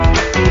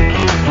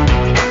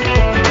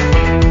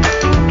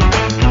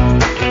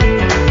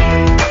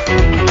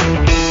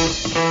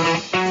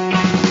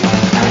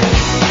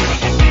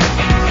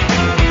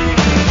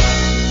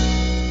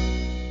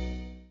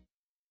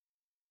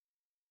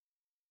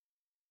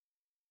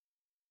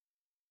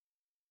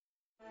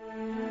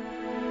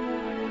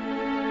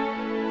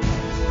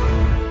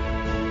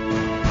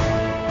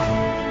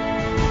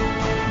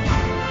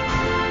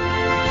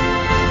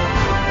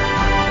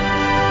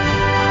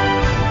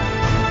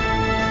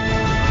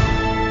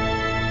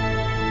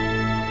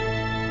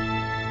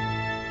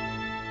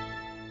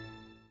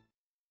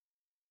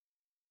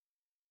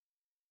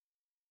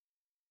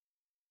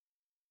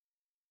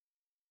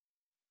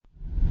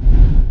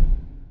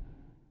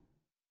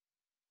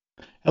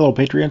Hello,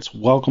 Patriots.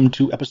 Welcome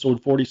to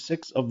episode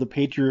 46 of the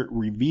Patriot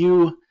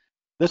Review.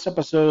 This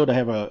episode, I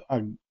have a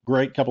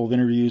great couple of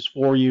interviews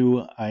for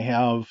you. I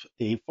have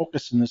a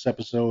focus in this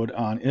episode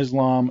on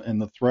Islam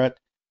and the threat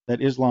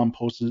that Islam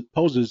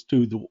poses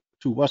to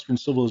Western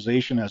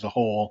civilization as a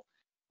whole.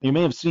 You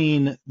may have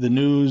seen the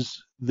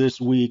news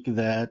this week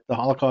that the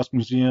Holocaust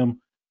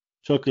Museum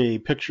took a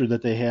picture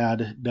that they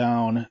had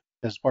down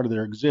as part of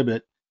their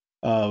exhibit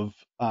of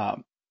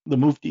the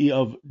Mufti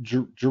of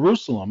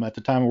Jerusalem at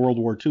the time of World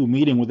War II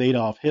meeting with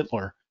Adolf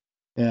Hitler.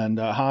 And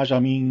Haj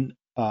Amin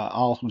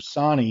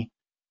al-Husani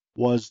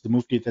was the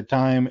Mufti at the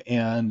time,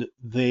 and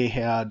they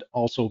had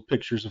also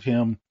pictures of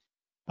him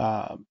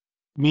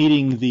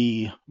meeting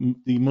the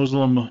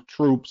Muslim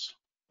troops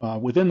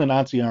within the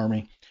Nazi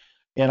army.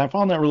 And I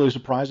found that really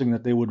surprising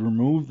that they would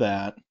remove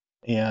that.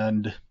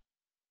 And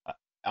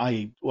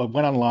I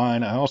went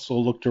online. I also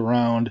looked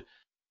around,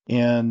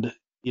 and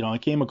I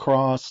came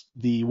across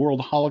the World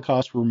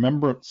Holocaust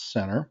Remembrance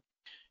Center,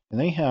 and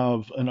they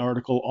have an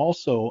article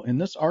also. In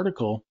this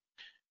article,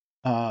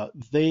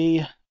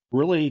 they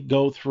really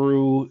go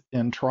through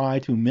and try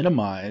to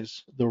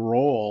minimize the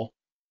role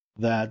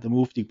that the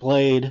Mufti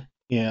played.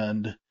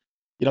 And,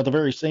 at the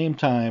very same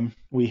time,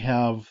 we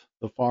have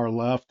the far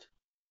left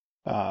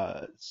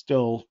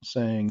still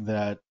saying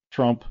that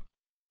Trump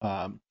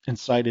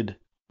incited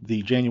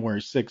the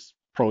January 6th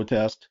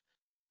protest,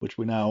 which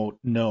we now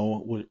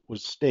know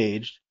was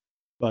staged.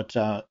 But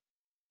at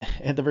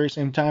the very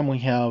same time, we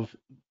have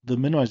the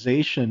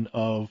minimization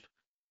of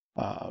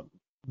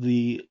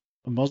the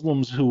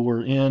Muslims who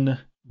were in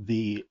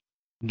the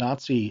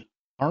Nazi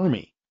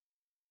army,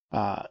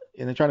 and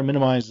they try to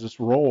minimize this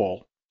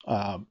role.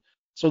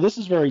 So this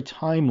is very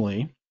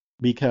timely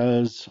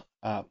because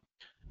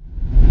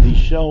the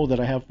show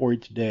that I have for you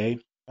today,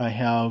 I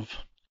have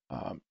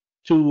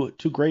two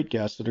great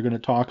guests that are going to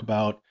talk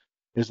about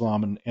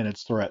Islam and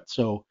its threat.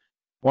 So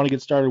I want to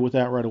get started with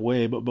that right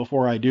away, but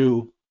before I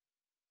do,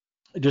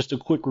 just a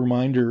quick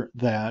reminder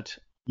that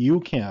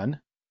you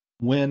can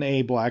win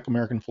a Black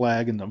American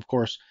flag, and of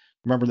course,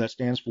 remember that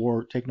stands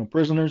for Take No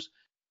Prisoners.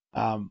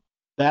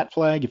 That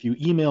flag, if you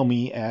email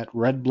me at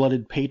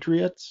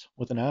redbloodedpatriots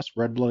with an S,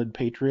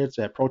 redbloodedpatriots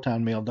at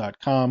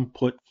protonmail.com,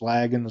 put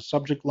flag in the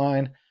subject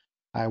line,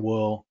 I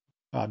will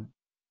have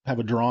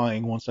a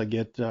drawing once I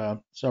get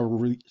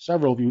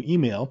several of you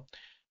email,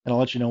 and I'll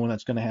let you know when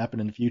that's going to happen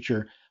in the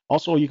future.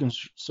 Also, you can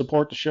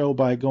support the show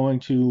by going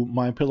to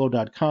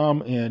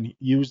mypillow.com and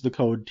use the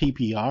code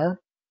TPR,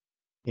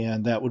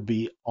 and that would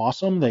be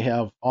awesome. They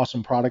have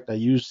awesome product. I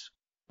use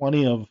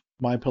plenty of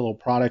MyPillow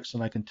products,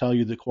 and I can tell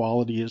you the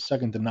quality is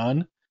second to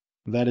none.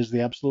 That is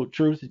the absolute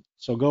truth.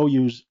 So go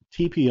use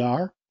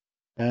TPR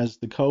as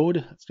the code.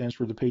 It stands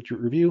for the Patriot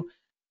Review,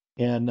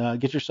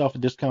 and get yourself a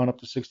discount up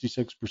to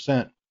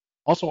 66%.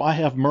 Also, I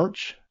have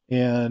merch,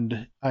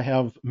 and I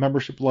have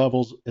membership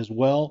levels as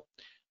well.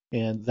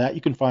 And that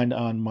you can find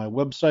on my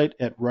website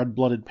at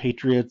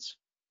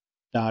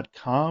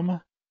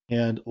redbloodedpatriots.com.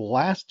 And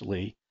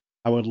lastly,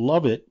 I would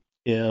love it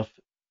if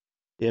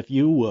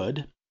you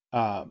would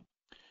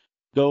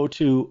go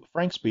to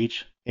Frank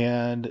Speech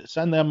and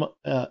send them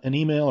an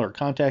email or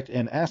contact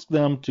and ask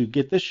them to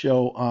get this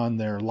show on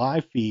their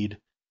live feed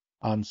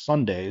on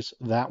Sundays.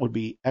 That would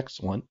be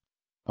excellent.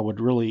 I would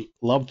really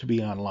love to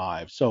be on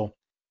live. So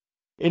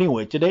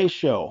anyway, today's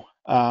show.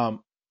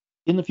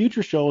 In the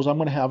future shows, I'm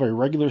going to have a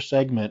regular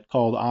segment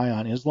called Eye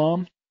on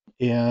Islam,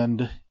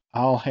 and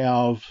I'll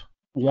have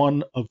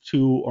one of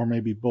two or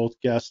maybe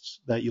both guests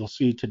that you'll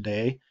see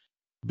today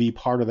be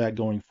part of that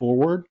going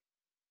forward.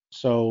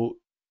 So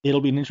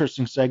it'll be an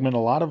interesting segment. A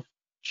lot of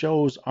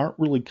shows aren't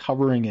really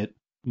covering it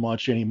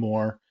much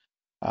anymore,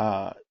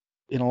 and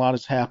a lot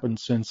has happened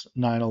since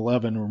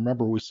 9/11.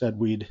 Remember, we said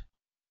we'd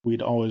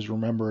always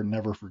remember and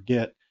never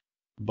forget,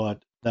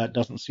 but that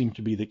doesn't seem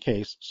to be the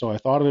case. So I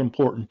thought it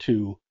important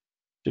to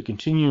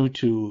continue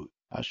to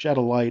shed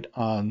a light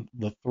on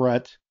the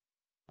threat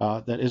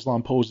that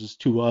Islam poses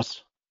to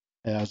us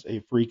as a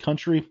free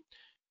country,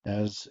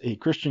 as a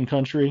Christian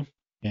country,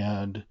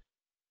 and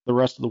the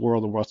rest of the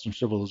world of Western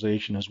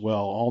civilization as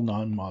well, all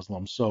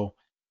non-Muslims. So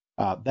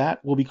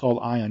that will be called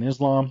Eye on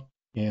Islam,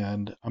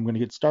 and I'm going to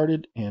get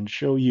started and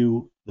show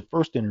you the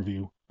first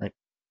interview right.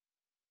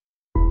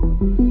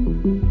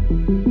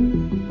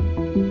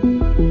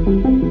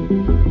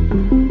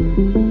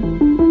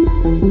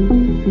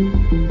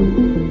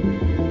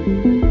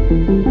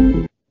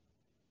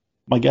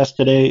 My guest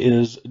today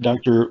is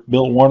Dr.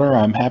 Bill Warner.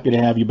 I'm happy to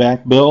have you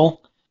back,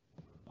 Bill.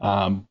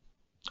 We're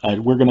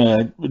going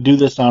to do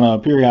this on a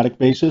periodic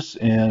basis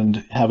and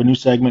have a new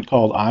segment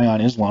called Eye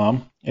on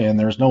Islam. And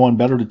there's no one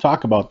better to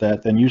talk about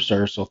that than you,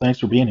 sir. So thanks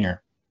for being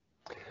here.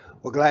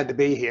 Well, glad to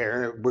be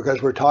here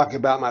because we're talking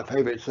about my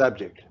favorite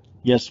subject.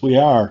 Yes, we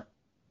are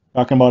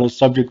talking about a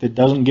subject that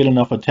doesn't get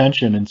enough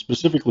attention. And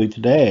specifically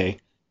today,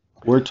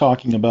 we're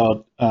talking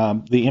about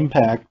the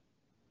impact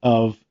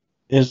of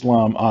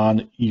Islam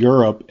on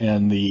Europe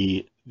and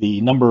the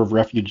number of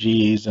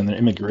refugees and the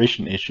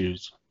immigration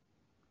issues.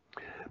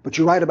 But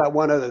you're right about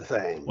one other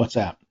thing. What's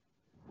that?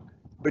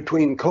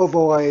 Between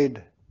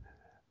Kovoid,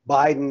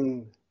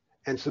 Biden,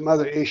 and some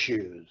other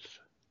issues,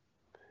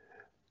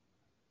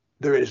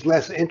 there is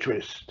less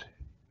interest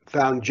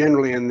found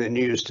generally in the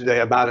news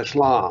today about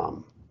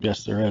Islam.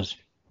 Yes, there is.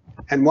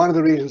 And one of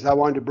the reasons I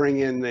wanted to bring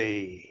in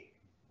the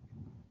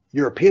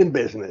European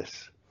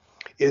business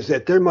is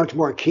that they're much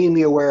more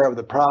keenly aware of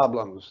the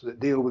problems that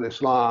deal with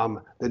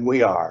Islam than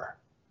we are.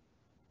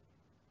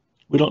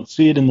 We don't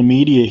see it in the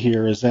media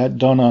here. Is that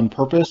done on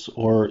purpose,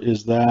 or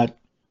is that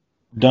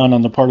done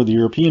on the part of the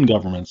European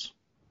governments?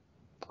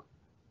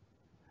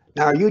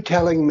 Now, are you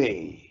telling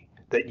me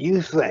that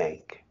you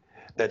think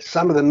that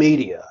some of the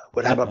media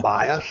would have a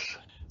bias?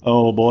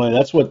 Oh boy,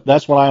 that's what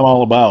I'm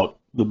all about.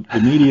 The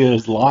media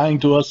is lying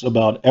to us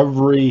about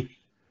everything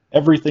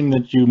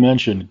that you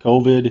mentioned: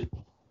 COVID,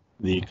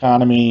 the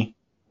economy,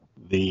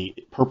 the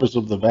purpose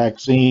of the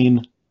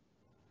vaccine,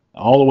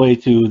 all the way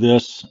to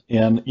this.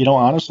 And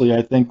honestly,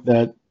 I think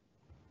that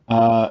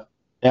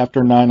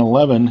after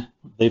 9/11,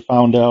 they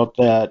found out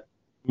that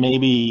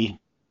maybe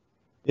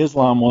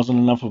Islam wasn't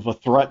enough of a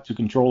threat to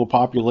control the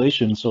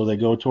population, so they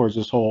go towards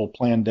this whole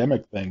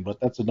pandemic thing. But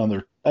that's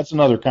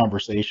another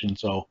conversation.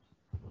 So,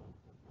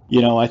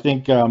 I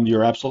think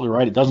you're absolutely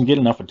right. It doesn't get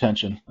enough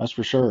attention, that's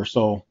for sure.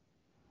 So,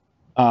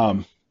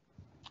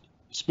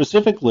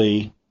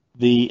 specifically,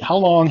 how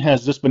long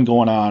has this been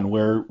going on,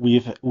 where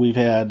we've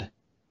had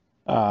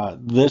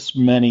this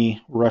many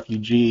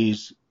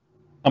refugees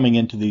coming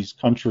into these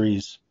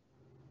countries?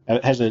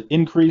 Has it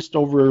increased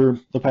over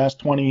the past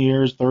 20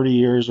 years, 30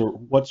 years, or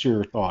what's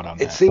your thought on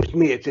that? It seems to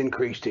me it's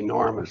increased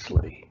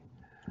enormously.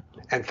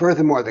 And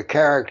furthermore, the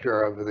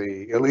character of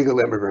the illegal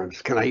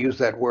immigrants, can I use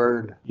that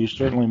word? You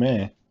certainly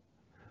may.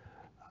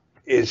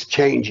 Is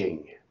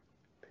changing.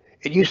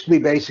 It used to be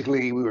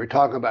basically we were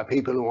talking about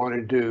people who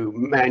wanted to do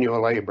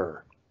manual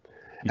labor.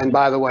 And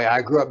by the way,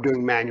 I grew up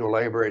doing manual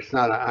labor.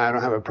 I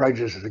don't have a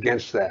prejudice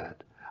against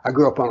that. I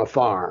grew up on a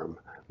farm,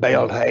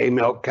 baled hay,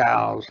 milked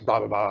cows, blah,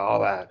 blah, blah,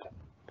 all that.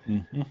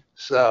 Mm-hmm.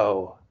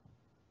 So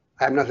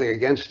I have nothing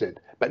against it.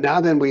 But now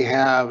then we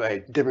have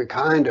a different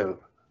kind of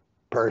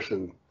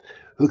person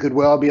who could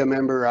well be a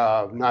member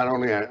of not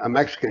only a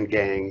Mexican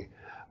gang,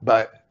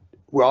 but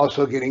we're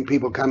also getting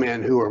people come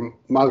in who are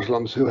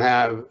Muslims who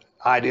have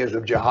ideas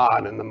of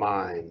jihad in the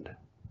mind.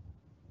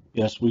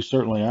 Yes, we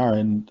certainly are.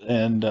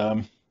 And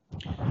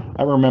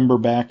I remember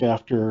back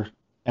after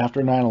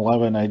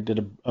 9/11, I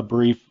did a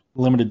brief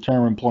limited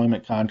term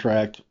employment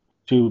contract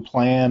to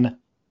plan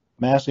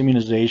mass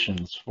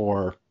immunizations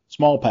for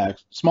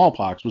smallpox.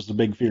 Smallpox was the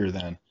big fear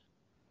then.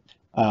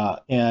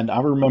 And I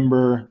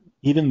remember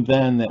even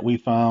then that we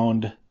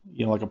found,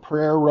 like a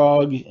prayer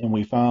rug, and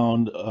we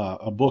found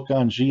a book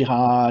on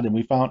jihad, and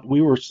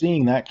we were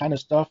seeing that kind of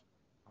stuff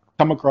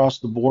come across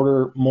the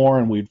border more,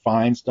 and we'd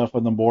find stuff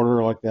on the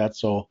border like that.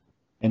 So,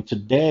 and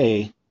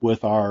today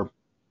with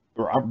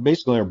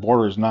basically our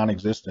border is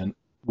non-existent.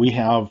 We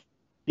have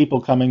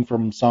people coming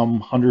from some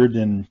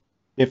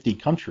 150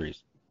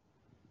 countries.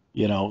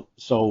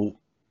 So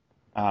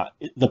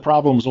the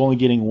problem is only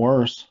getting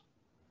worse,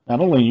 not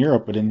only in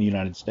Europe, but in the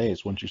United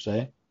States, wouldn't you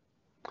say?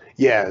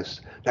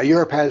 Yes. Now,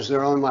 Europe has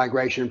their own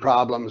migration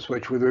problems,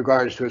 which with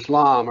regards to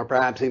Islam are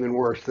perhaps even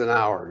worse than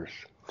ours.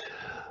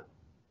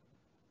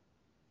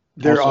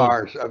 There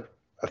are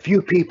a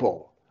few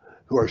people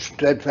who are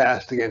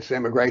steadfast against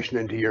immigration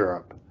into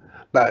Europe,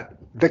 but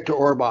Viktor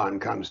Orban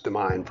comes to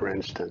mind, for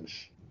instance.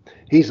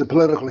 He's a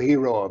political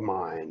hero of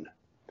mine.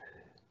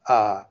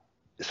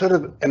 Sort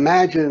of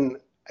imagine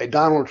a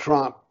Donald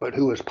Trump, but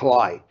who was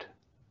polite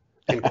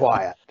and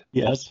quiet.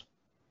 Yes.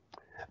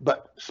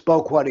 But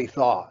spoke what he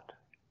thought.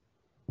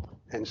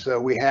 And so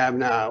we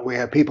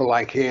have people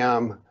like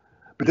him,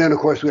 but then of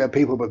course we have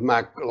people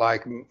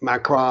like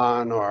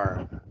Macron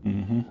or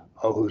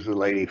who's the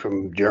lady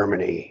from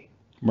Germany?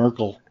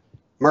 Merkel.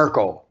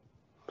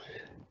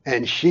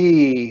 And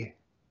she,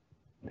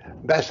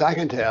 best I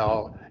can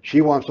tell,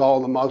 she wants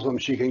all the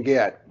Muslims she can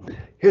get.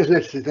 Here's an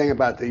interesting thing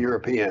about the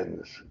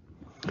Europeans.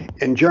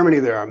 In Germany,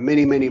 there are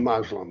many, many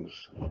Muslims,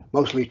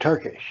 mostly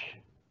Turkish.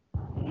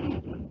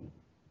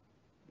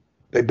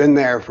 They've been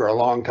there for a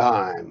long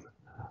time.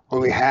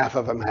 Only half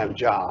of them have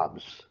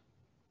jobs.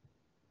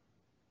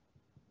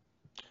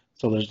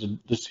 So there's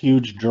this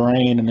huge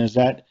drain, and is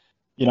that,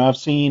 I've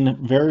seen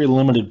very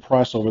limited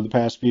press over the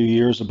past few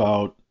years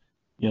about,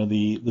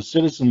 the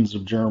citizens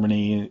of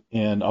Germany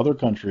and other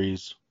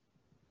countries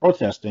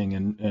protesting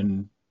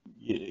and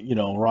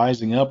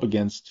rising up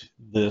against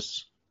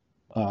this,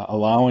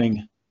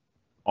 allowing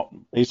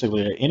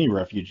basically any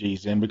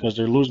refugees in because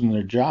they're losing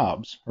their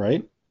jobs,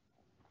 right?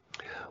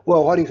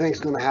 Well, what do you think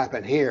is going to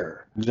happen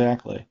here?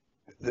 Exactly.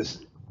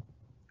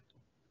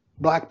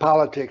 black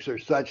politics are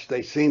such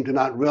they seem to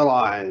not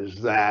realize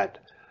that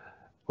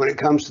when it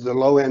comes to the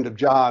low end of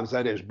jobs,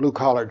 that is blue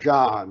collar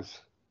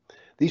jobs,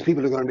 these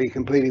people are going to be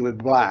competing with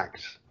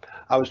blacks.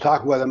 I was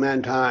talking with a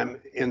man time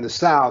in the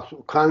South,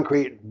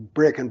 concrete,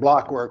 brick, and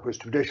block work was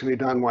traditionally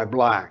done by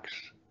blacks.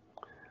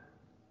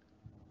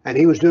 And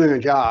he was doing a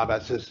job. I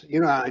says,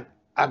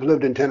 I've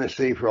lived in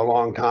Tennessee for a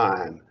long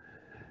time.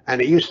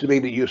 And it used to be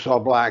that you saw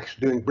blacks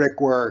doing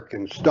brickwork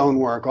and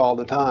stonework all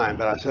the time,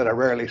 but I said, I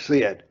rarely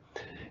see it.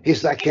 He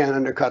said, I can't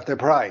undercut their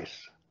price.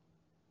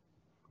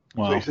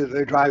 Wow. So he says,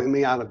 they're driving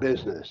me out of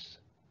business.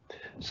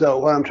 So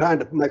what I'm trying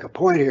to make a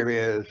point here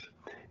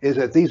is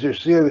that these are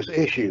serious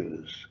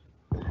issues,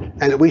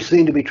 and that we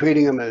seem to be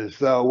treating them as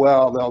though,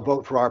 well, they'll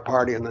vote for our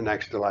party in the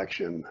next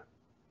election.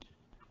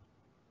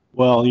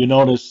 Well, you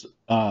notice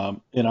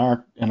in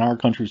our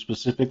country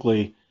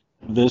specifically,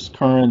 this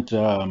current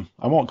I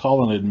won't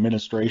call it an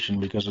administration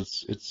because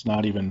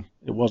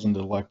it wasn't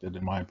elected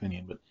in my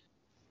opinion,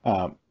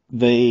 but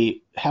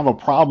they have a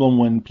problem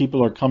when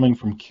people are coming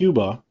from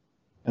Cuba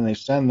and they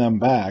send them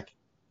back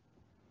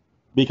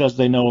because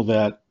they know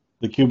that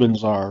the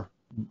Cubans are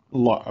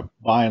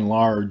by and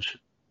large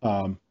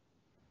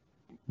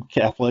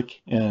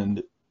Catholic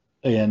and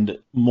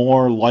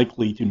more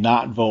likely to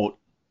not vote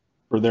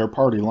for their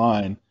party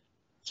line.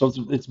 So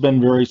it's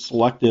been very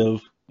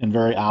selective and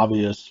very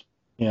obvious.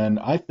 And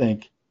I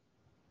think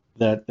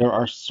that there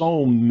are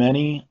so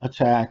many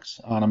attacks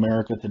on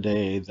America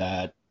today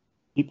that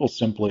people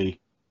simply,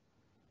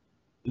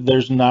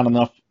 there's not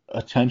enough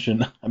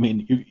attention. I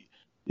mean,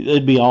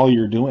 it'd be all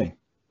you're doing.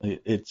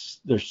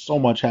 There's so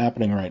much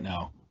happening right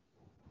now.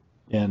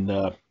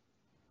 And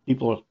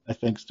people, I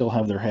think, still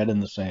have their head in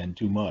the sand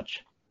too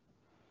much.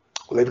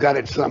 Well, they've got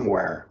it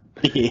somewhere.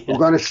 Yeah. We're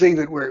going to see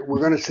that we're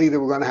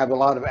going to have a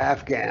lot of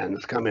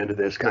Afghans come into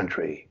this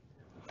country,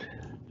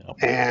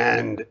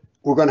 and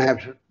we're going to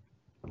have,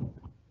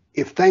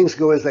 if things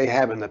go as they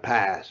have in the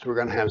past, we're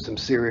going to have some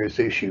serious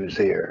issues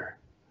here.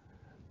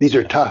 These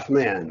are tough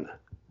men,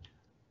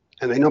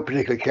 and they don't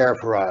particularly care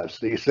for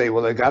us. You say,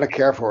 well, they got to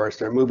care for us.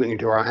 They're moving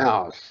into our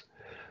house.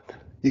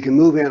 You can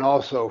move in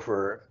also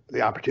for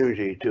the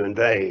opportunity to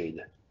invade.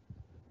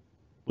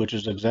 Which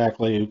is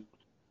exactly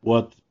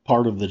what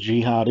part of the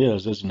jihad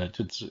is, isn't it?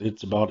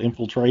 It's about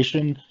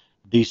infiltration,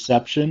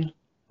 deception,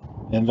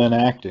 and then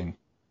acting.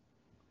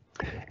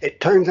 It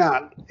turns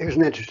out, here's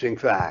an interesting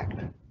fact.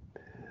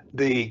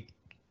 The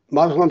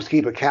Muslims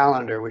keep a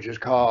calendar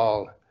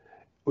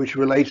which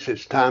relates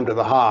its time to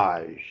the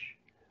Hajj,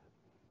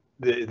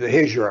 the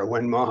Hijrah,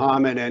 when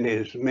Muhammad and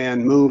his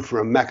men moved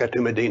from Mecca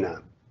to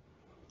Medina.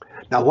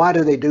 Now, why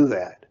do they do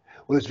that?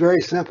 Well, it's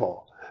very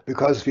simple,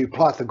 because if you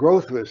plot the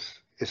growth of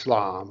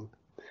Islam,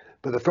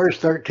 for the first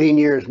 13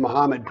 years,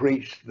 Muhammad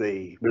preached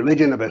the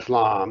religion of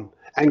Islam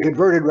and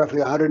converted roughly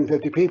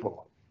 150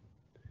 people.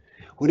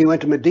 When he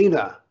went to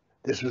Medina,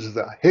 this was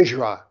the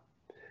Hijrah,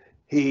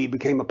 he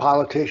became a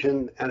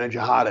politician and a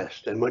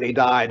jihadist. And when he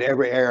died,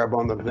 every Arab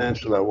on the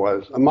peninsula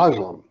was a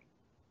Muslim.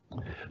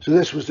 So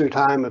this was their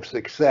time of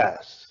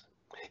success.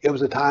 It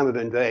was a time of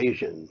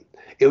invasion.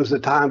 It was a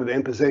time of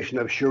imposition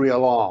of Sharia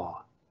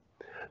law.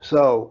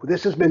 So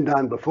this has been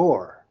done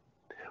before.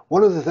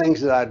 One of the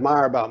things that I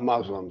admire about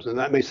Muslims, and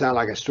that may sound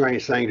like a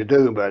strange thing to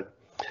do, but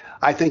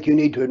I think you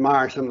need to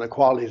admire some of the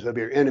qualities of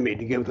your enemy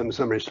to give them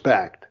some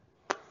respect.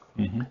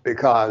 Mm-hmm.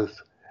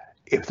 Because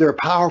if they're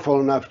powerful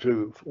enough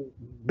to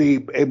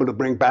be able to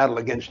bring battle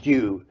against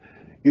you,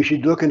 you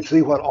should look and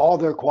see what all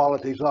their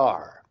qualities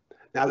are.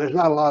 Now, there's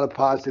not a lot of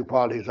positive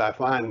qualities I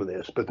find with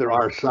this, but there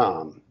are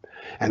some.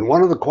 And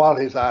one of the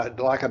qualities I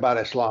like about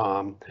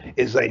Islam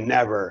is they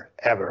never,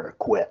 ever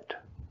quit.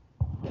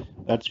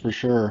 That's for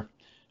sure.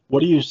 What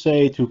do you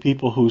say to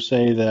people who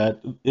say that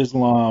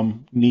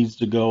Islam needs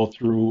to go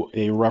through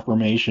a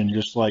reformation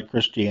just like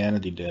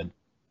Christianity did?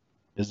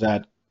 Is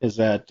that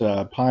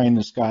pie in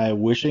the sky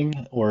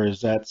wishing, or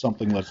is that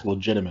something that's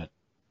legitimate?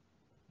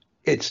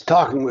 It's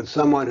talking with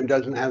someone who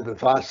doesn't have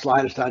the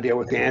slightest idea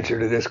what the answer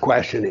to this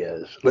question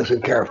is. Listen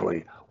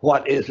carefully.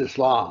 What is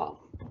Islam?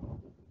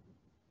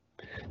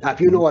 Now, if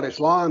you know what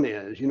Islam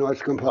is, you know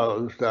it's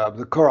composed of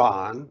the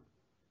Quran,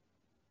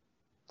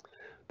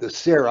 the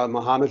Sirah,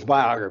 Muhammad's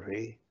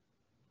biography,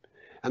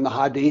 and the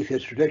Hadith,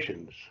 his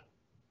traditions.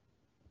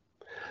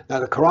 Now,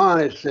 the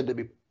Quran is said to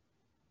be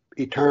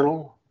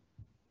eternal,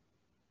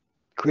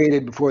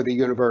 created before the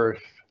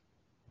universe,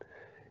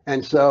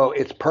 and so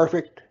it's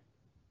perfect.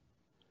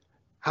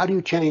 How do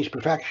you change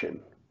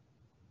perfection?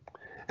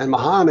 And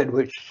Muhammad,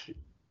 which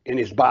in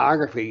his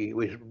biography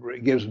which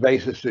gives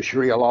basis to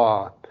Sharia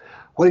law,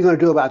 what are you going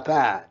to do about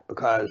that?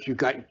 Because you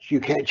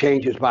can't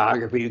change his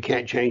biography, you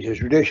can't change his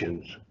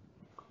traditions.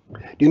 Do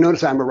you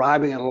notice I'm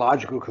arriving at a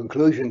logical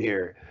conclusion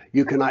here?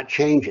 You cannot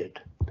change it.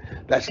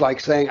 That's like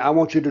saying, I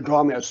want you to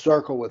draw me a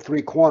circle with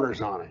 3 corners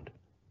on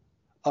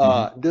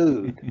it.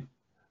 Dude,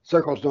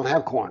 circles don't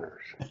have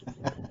corners.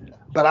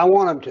 But I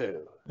want them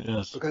to.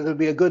 Yes. Because it would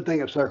be a good thing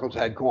if circles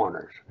had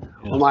corners. Yes.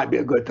 Well, it might be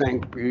a good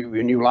thing for you,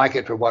 and you like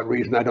it for what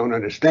reason I don't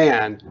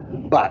understand,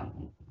 but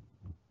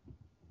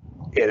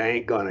it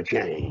ain't going to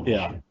change.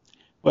 Yeah.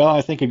 Well,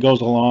 I think it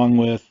goes along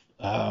with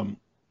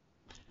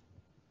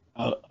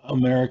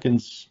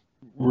Americans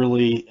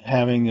really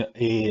having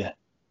a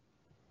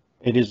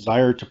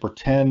desire to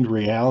pretend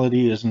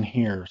reality isn't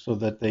here so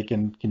that they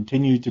can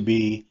continue to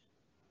be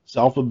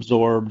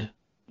self-absorbed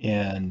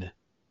and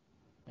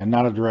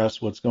not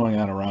address what's going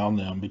on around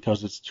them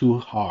because it's too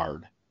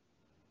hard.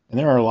 And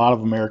there are a lot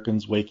of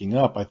Americans waking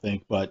up, I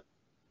think, but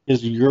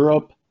is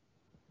Europe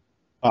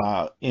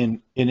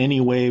in any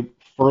way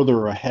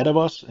further ahead of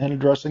us in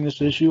addressing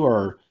this issue,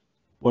 or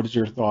what is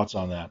your thoughts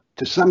on that?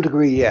 To some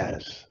degree,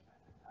 yes.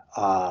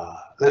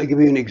 Let me give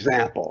you an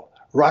example.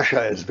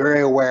 Russia is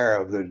very aware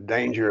of the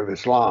danger of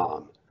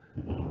Islam.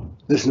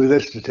 Listen to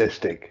this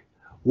statistic.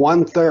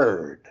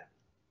 1/3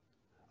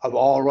 of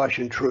all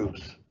Russian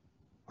troops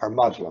are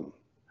Muslim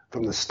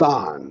from the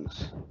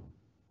Stans,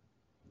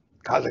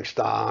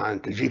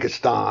 Kazakhstan,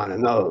 Tajikistan,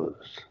 and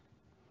those.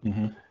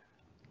 Hmm.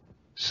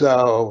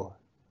 So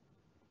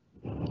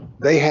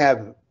they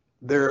have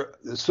the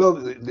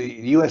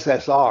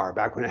USSR,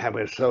 back when it had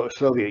a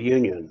Soviet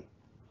Union,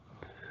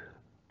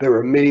 there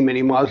were many,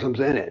 many Muslims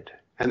in it,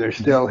 and they're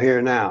still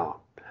here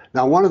now.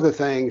 Now, one of the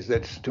things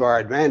that's to our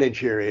advantage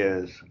here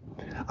is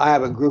I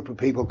have a group of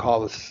people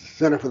called the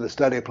Center for the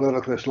Study of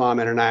Political Islam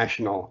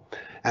International,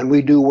 and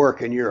we do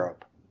work in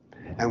Europe.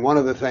 And one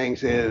of the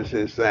things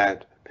is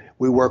that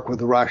we work with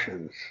the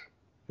Russians.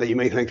 That you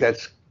may think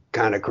that's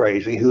kind of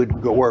crazy.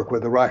 Who'd go work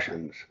with the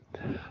Russians?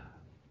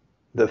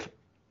 The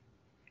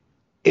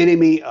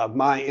enemy of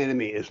my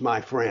enemy is my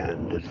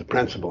friend. Is the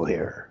principle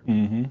here.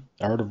 Hmm.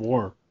 Art of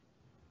war.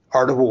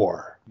 Art of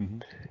war. Hmm.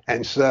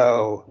 And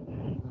so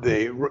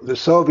the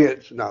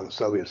Soviets, no, the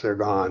Soviets, they're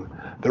gone.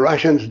 The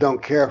Russians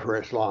don't care for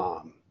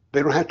Islam.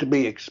 They don't have to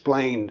be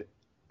explained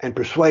and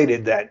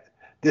persuaded that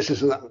this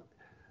is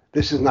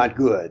not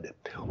good.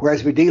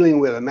 Whereas we're dealing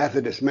with a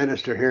Methodist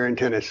minister here in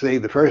Tennessee,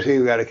 the first thing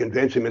we got to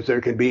convince him is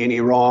there can be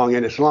any wrong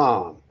in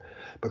Islam,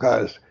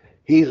 because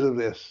he's of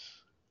this.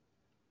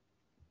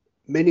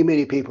 Many,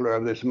 many people are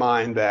of this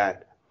mind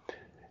that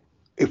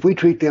if we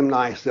treat them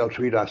nice, they'll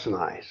treat us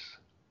nice.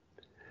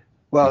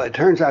 Well, it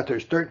turns out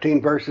there's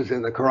 13 verses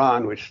in the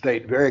Quran which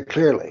state very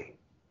clearly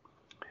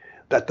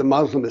that the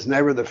Muslim is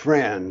never the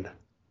friend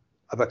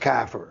of a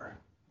kafir.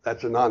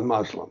 That's a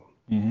non-Muslim.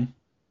 Hmm.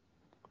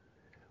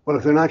 Well,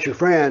 if they're not your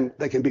friend,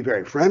 they can be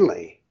very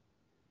friendly.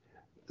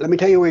 Let me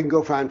tell you where you can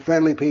go find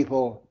friendly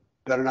people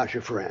that are not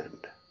your friend.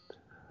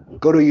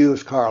 Go to a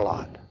used car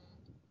lot.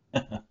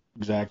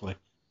 Exactly.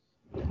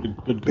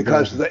 Good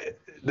Because comparison.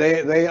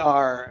 they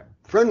are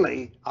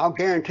friendly. I'll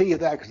guarantee you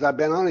that because I've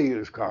been on a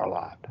used car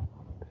lot.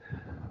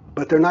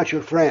 But they're not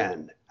your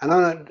friend. And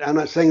I'm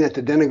not saying that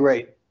to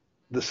denigrate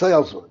the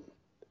salesman.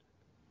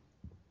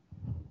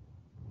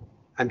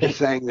 I'm just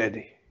saying that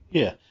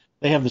Yeah,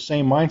 they have the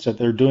same mindset.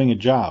 They're doing a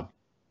job.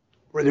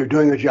 where they're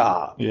doing a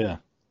job. Yeah,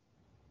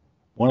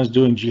 one is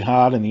doing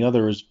jihad and the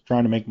other is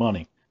trying to make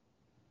money.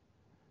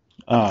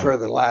 I Um, prefer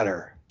the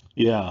latter.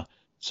 yeah.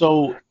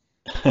 So,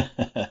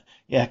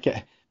 yeah,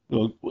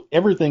 well,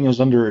 everything is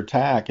under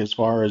attack as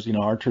far as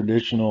our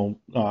traditional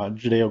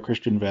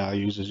Judeo-Christian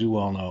values, as you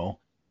well know,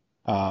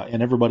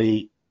 and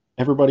everybody,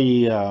 I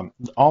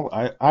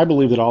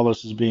believe that all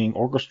this is being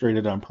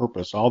orchestrated on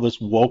purpose. All this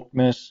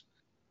wokeness,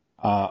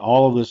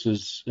 all of this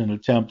is an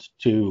attempt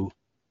to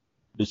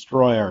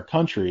destroy our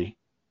country.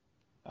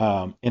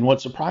 And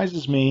what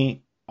surprises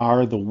me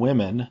are the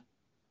women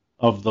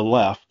of the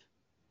left,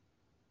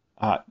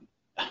 uh,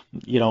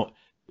 you know,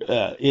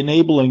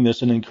 enabling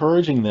this and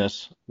encouraging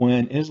this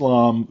when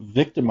Islam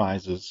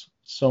victimizes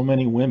so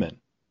many women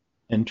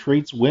and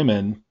treats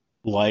women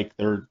like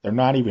they're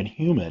not even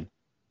human.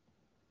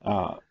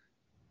 Uh,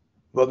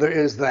 Well, there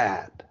is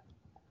that.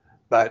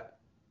 But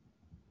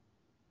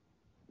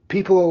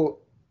people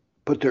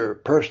put their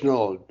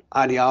personal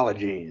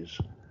ideologies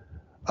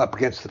up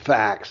against the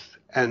facts,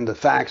 and the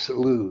facts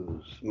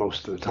lose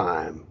most of the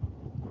time.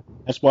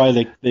 that's why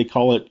they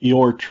call it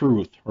your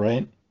truth,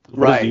 right? What is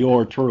Right.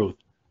 your truth?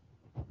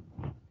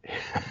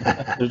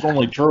 There's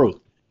only truth.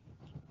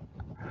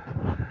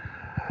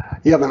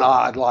 You have an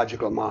odd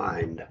logical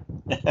mind.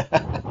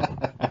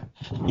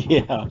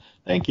 Yeah,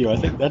 thank you. I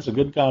think that's a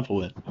good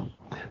compliment.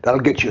 That'll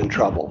get you in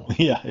trouble.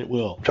 Yeah, it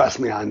will. Trust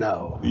me, I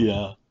know.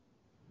 Yeah,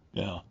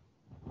 yeah.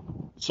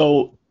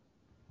 So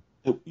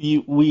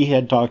we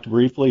had talked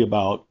briefly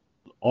about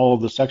all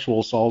of the sexual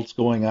assaults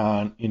going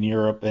on in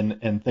Europe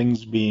and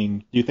things being.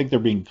 Do you think they're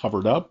being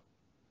covered up?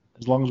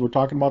 As long as we're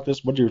talking about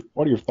this, what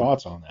are your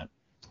thoughts on that?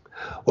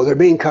 Well, they're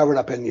being covered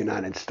up in the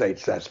United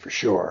States, that's for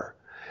sure.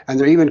 And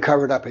they're even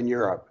covered up in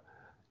Europe.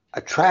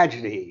 A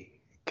tragedy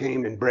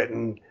came in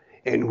Britain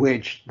in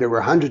which there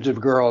were hundreds of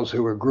girls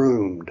who were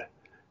groomed,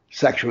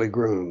 sexually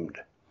groomed.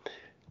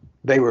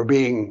 They were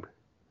being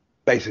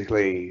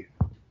basically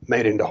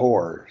made into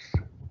whores,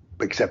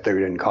 except they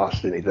didn't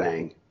cost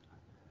anything.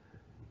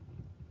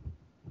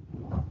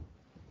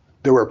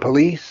 There were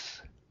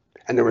police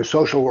and there were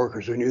social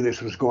workers who knew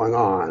this was going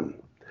on,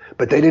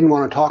 but they didn't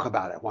want to talk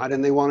about it. Why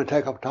didn't they want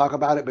to talk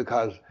about it?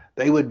 Because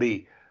they would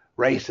be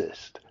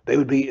racist. They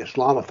would be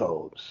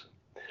Islamophobes.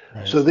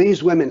 Right. So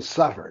these women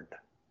suffered.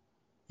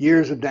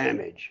 years of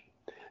damage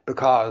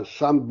because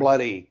some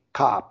bloody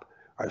cop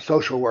or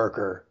social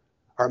worker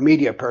or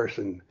media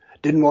person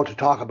didn't want to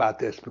talk about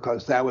this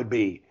because that would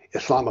be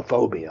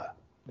Islamophobia.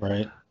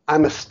 Right.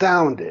 I'm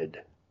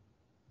astounded.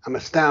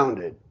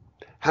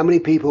 How many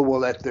people will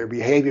let their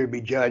behavior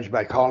be judged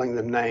by calling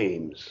them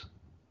names?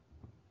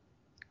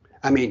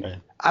 I mean, right.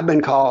 I've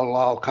been called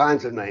all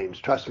kinds of names.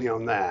 Trust me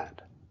on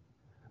that.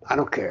 I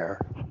don't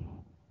care.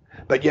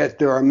 But yet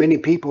there are many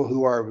people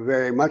who are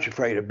very much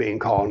afraid of being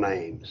called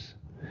names.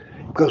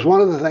 Because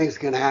one of the things that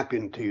can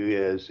happen to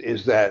you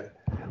is that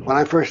when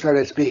I first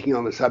started speaking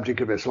on the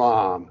subject of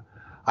Islam,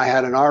 I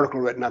had an article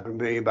written up in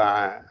me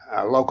by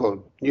a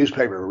local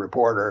newspaper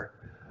reporter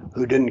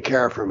who didn't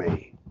care for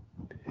me.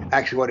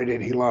 Actually, what he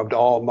did, he loved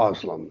all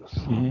Muslims.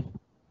 Mm-hmm.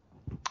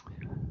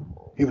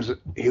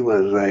 He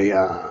was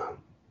a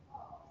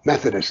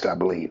Methodist, I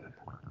believe.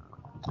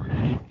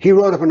 He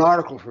wrote up an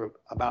article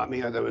about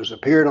me that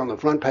appeared on the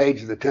front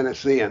page of the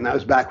Tennessean, and that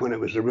was back when it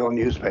was a real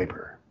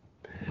newspaper.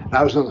 And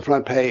I was on the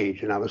front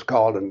page, and I was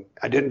called, and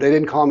they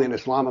didn't call me an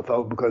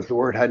Islamophobe because the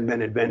word hadn't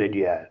been invented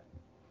yet.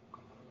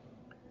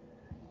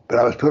 But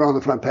I was put on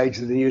the front page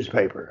of the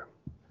newspaper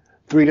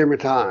 3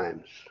 different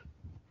times.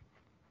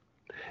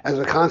 As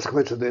a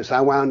consequence of this,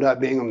 I wound up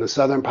being on the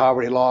Southern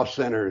Poverty Law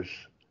Center's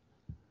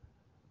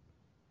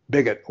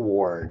Bigot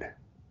Award.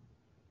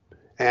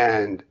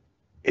 And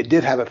it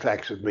did have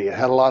effects with me. It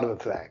had a lot of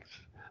effects.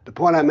 The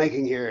point I'm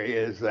making here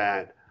is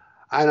that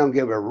I don't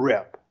give a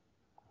rip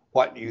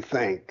what you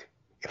think.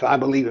 If I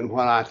believe in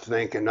what I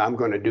think, and I'm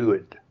going to do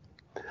it,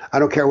 I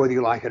don't care whether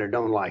you like it or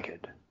don't like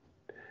it.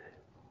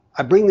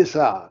 I bring this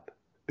up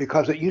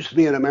because it used to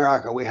be in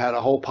America, we had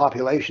a whole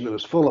population that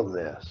was full of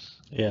this.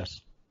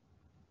 Yes.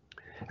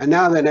 And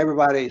now then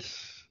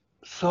everybody's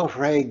so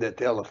afraid that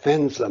they'll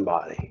offend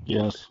somebody.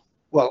 Yes.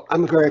 Well,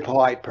 I'm a very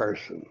polite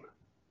person.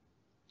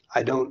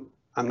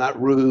 I'm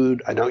not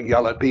rude. I don't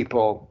yell at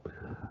people,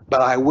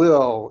 but I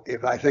will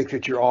if I think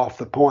that you're off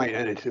the point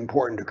and it's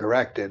important to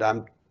correct it.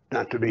 I'm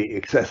not to be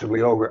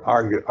excessively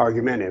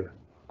argumentative.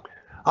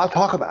 I'll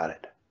talk about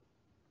it.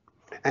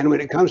 And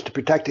when it comes to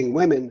protecting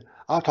women,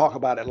 I'll talk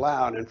about it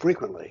loud and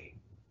frequently.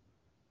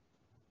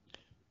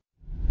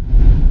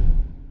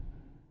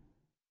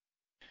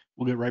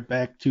 We'll get right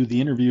back to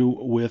the interview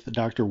with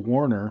Dr.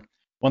 Warner.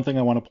 One thing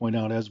I want to point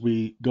out as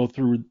we go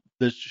through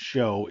this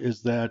show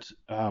is that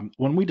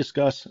when we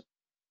discuss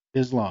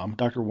Islam,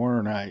 Dr. Warner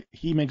and I,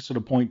 he makes it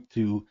a point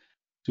to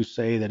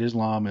say that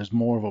Islam is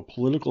more of a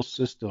political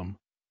system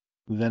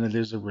than it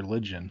is a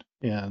religion.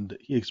 And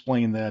he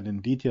explained that in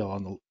detail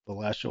on the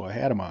last show I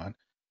had him on.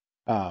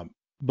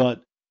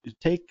 But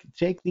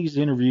take these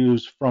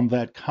interviews from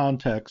that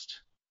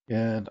context,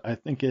 and I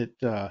think it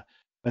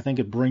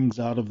brings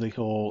out of the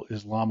whole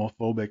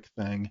Islamophobic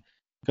thing,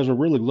 because we're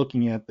really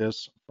looking at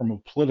this from a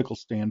political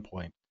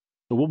standpoint.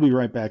 So we'll be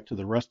right back to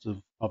the rest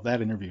of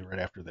that interview right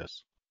after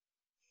this.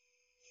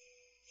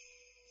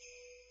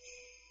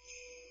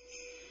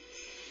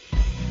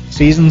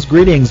 Season's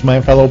greetings,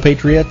 my fellow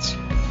patriots.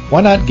 Why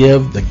not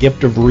give the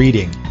gift of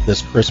reading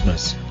this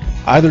Christmas,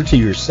 either to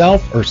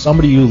yourself or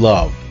somebody you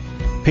love?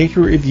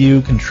 Patriot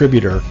Review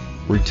contributor,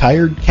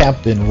 retired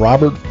Captain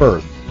Robert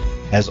Firth,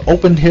 has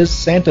opened his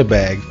Santa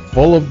bag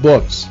full of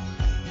books.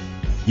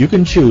 You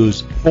can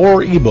choose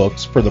 4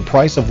 ebooks for the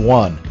price of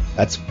 1.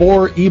 That's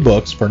 4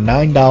 ebooks for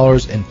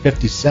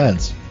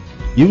 $9.50.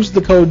 Use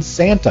the code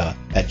SANTA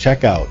at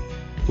checkout.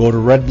 Go to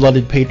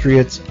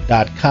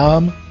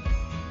redbloodedpatriots.com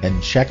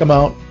and check them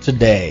out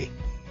today.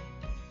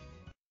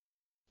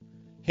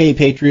 Hey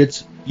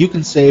Patriots, you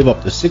can save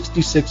up to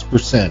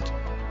 66%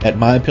 at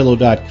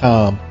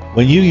mypillow.com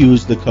when you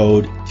use the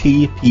code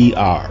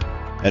TPR.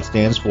 That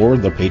stands for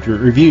The Patriot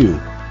Review.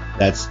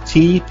 That's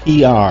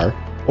TPR,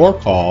 or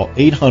call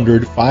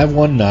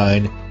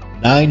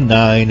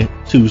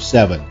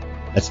 800-519-9927.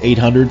 That's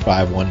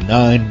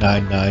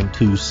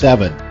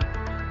 800-519-9927.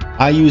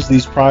 I use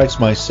these products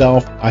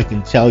myself. I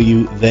can tell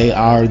you they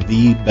are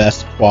the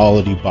best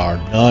quality bar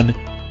none.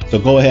 So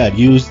go ahead,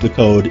 use the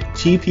code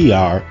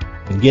TPR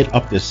and get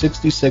up to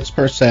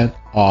 66%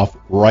 off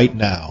right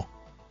now.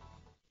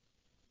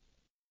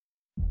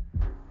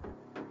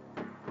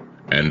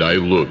 And I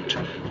looked,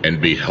 and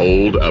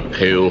behold a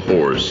pale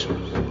horse,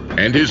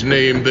 and his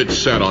name that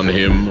sat on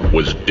him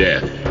was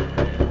Death,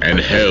 and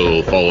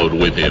hell followed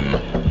with him,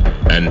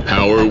 and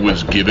power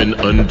was given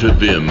unto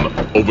them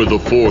over the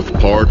 4th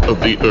part of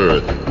the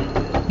earth,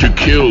 to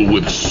kill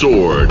with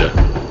sword,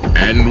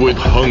 and with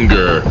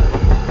hunger,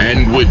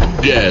 and with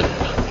death,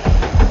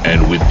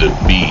 and with the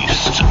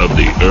beasts of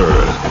the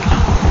earth.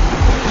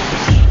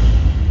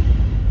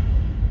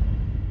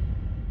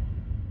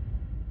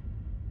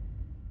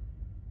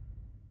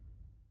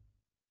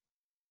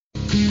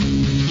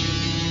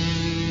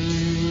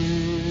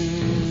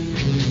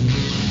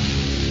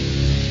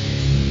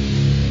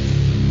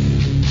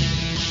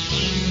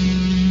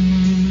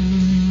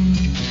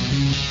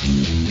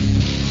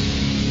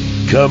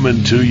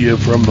 Coming to you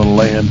from the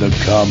land of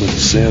common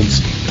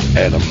sense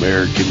and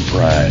American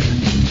pride.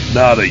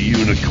 Not a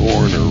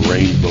unicorn or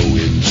rainbow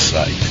in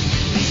sight.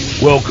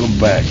 Welcome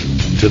back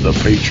to the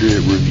Patriot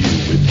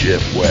Review with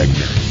Jeff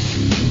Wagner.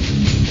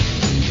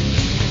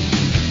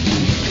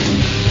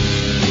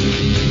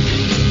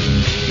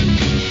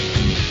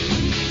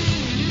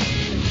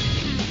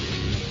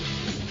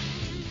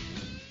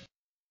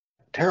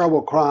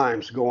 Terrible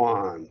crimes go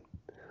on,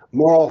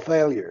 moral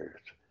failures,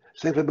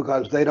 simply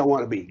because they don't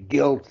want to be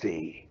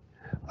guilty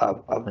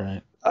of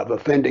Right.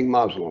 offending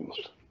Muslims.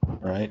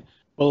 Right.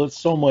 Well, it's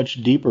so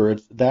much deeper.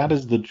 That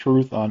is the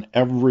truth on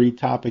every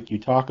topic you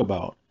talk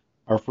about.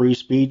 Our free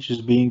speech is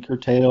being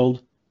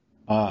curtailed.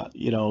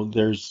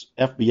 There's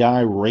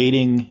FBI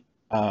raiding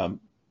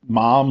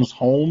moms'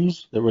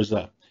 homes. There was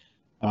I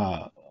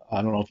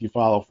don't know if you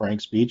follow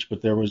Frank's speech,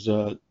 but there was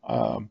a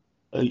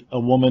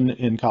woman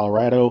in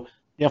Colorado.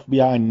 The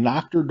FBI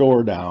knocked her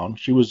door down.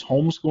 She was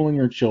homeschooling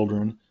her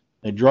children.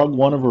 They drug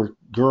one of her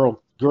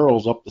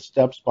girls up the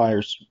steps by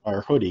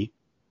her hoodie,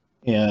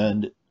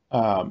 and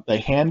they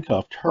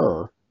handcuffed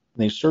her.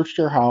 And they searched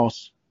her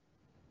house,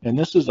 and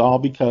this is all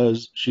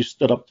because she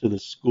stood up to the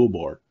school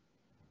board.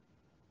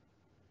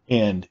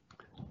 And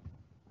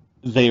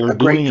they are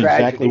doing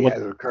exactly what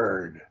has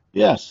occurred.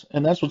 Yes,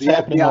 and that's what's The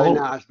happening. FBI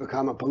now has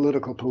become a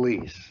political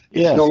police.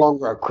 It's Yes. no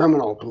longer a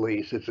criminal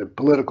police; it's a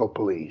political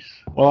police.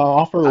 Well, I'll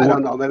offer. I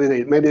don't know.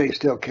 Maybe they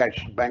still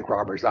catch bank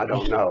robbers. I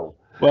don't know.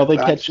 Well, they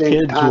But catch I've seen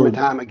kids time who and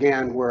time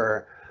again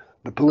where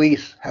the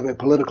police have a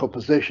political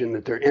position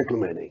that they're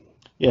implementing.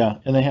 Yeah,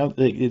 and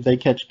they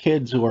catch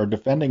kids who are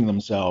defending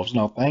themselves.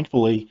 Now,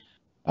 thankfully,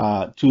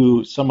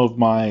 to some of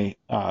my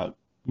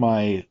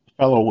my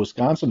fellow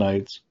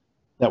Wisconsinites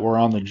that were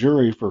on the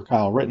jury for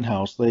Kyle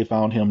Rittenhouse, they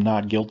found him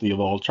not guilty of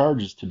all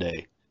charges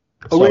today.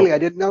 Oh, So really? I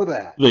didn't know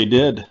that. they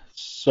did.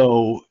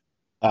 So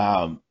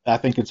I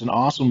think it's an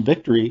awesome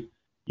victory.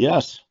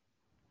 Yes.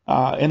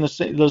 And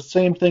the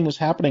same thing is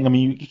happening. I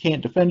mean, you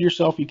can't defend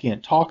yourself. You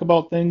can't talk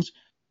about things,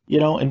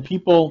 and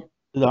people,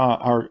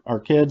 our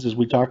kids, as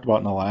we talked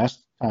about in the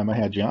last time I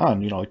had you on,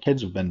 the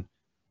kids have been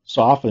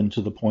softened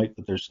to the point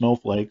that they're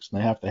snowflakes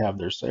and they have to have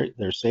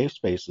their safe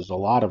spaces, a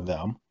lot of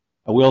them.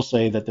 I will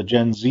say that the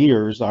Gen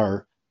Zers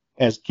are,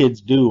 as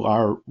kids do,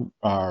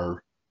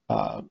 are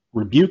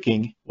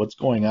rebuking what's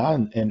going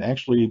on, and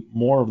actually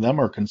more of them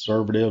are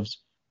conservatives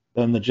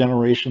than the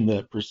generation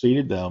that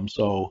preceded them.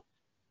 So,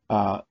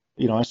 I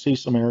see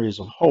some areas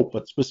of hope,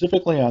 but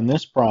specifically on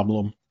this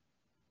problem,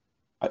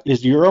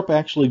 is Europe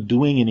actually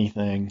doing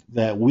anything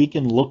that we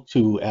can look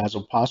to as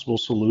a possible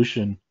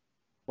solution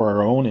for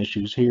our own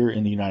issues here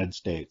in the United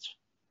States?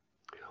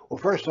 Well,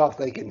 first off,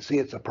 they can see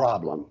it's a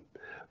problem.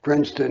 For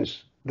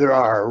instance, there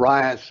are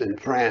riots in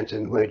France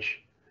and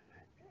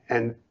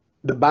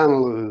the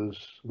banlieues,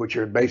 which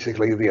are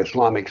basically the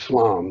Islamic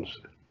slums,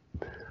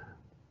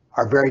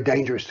 are very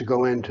dangerous to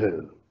go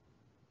into.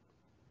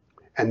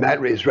 And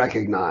that is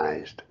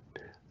recognized.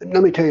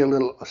 Let me tell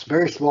you a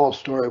very small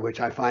story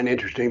which I find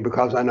interesting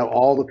because I know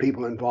all the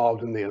people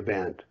involved in the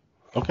event.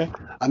 Okay.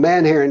 A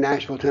man here in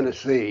Nashville,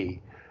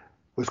 Tennessee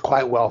was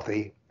quite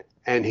wealthy,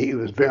 and he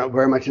was very,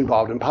 very much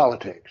involved in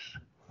politics.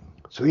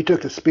 So he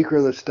took the Speaker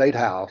of the State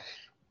House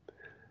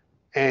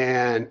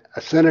and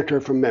a senator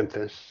from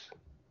Memphis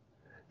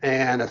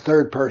and a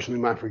third person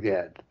whom I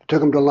forget.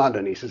 Took him to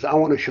London. He says, I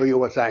want to show you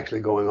what's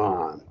actually going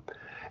on.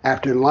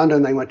 After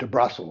London, they went to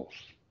Brussels.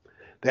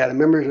 They had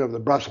members of the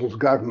Brussels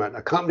government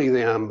accompany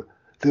them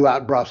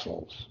throughout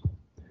Brussels.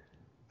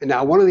 And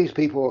now one of these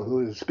people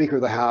who is Speaker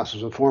of the House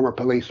is a former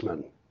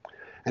policeman.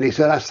 And he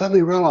said, I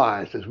suddenly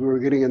realized as we were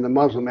getting in the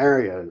Muslim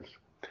areas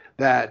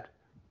that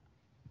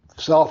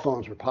cell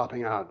phones were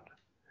popping out.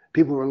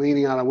 People were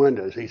leaning out of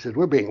windows. He said,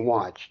 we're being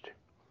watched.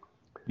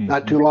 Mm-hmm.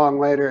 Not too long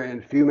later, in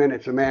a few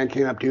minutes, a man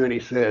came up to you and he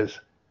says,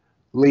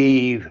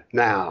 leave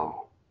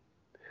now.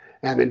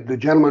 And the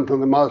gentleman from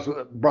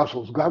the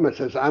Brussels government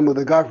says, I'm with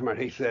the government.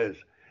 He says,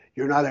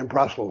 you're not in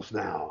Brussels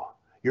now.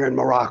 You're in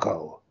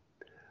Morocco.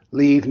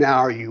 Leave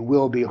now or you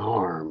will be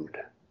harmed.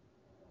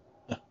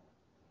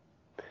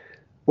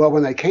 Well,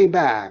 when they came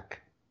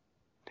back,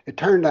 it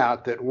turned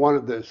out that one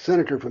of the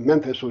senator from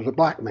Memphis was a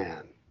black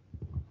man.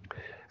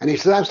 And he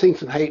said, I've seen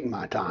some hate in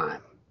my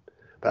time,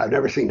 but I've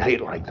never seen hate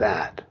like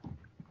that.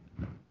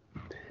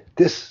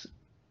 This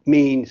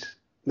means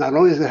not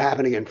only is it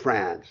happening in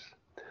France,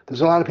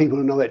 there's a lot of people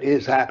who know it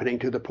is happening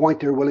to the point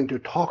they're willing to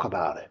talk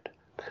about it.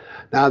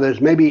 Now,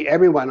 there's maybe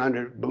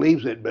everyone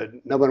believes it, but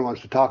nobody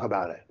wants to talk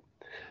about it.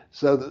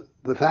 So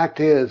the fact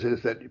is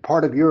that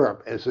part of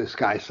Europe, as this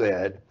guy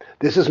said,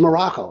 this is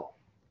Morocco.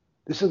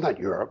 This is not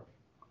Europe.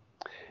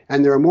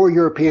 And there are more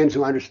Europeans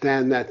who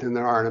understand that than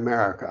there are in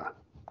America.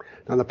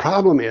 Now, the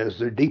problem is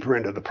they're deeper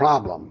into the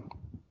problem.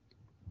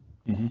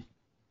 Mm-hmm.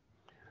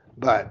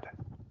 But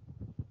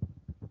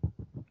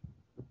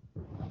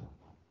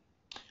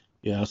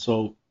yeah,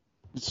 so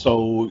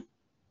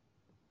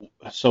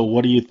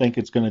what do you think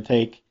it's going to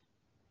take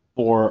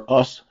for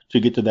us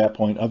to get to that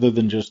point, other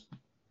than just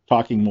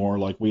talking more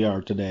like we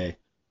are today?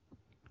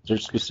 Is there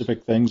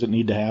specific things that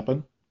need to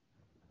happen?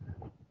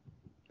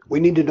 We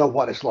need to know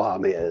what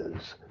Islam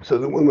is, so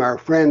that when our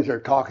friends are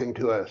talking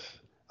to us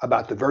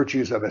about the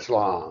virtues of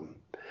Islam,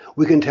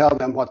 we can tell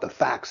them what the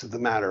facts of the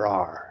matter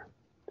are.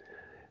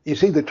 You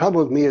see, the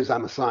trouble with me is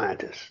I'm a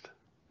scientist.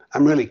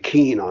 I'm really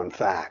keen on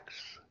facts.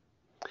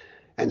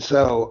 And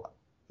so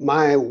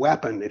my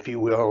weapon, if you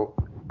will,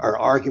 are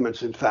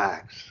arguments and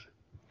facts.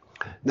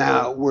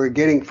 Now, we're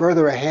getting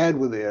further ahead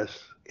with this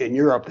in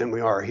Europe than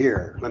we are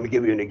here. Let me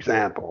give you an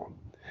example.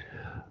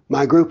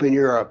 My group in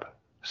Europe,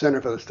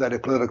 Center for the Study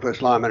of Political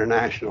Islam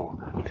International,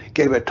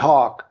 gave a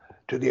talk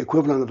to the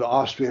equivalent of the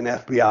Austrian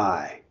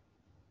FBI.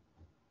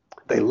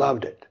 They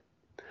loved it.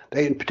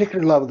 They in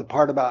particular loved the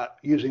part about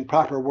using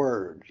proper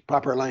words,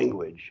 proper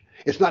language.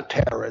 It's not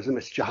terrorism,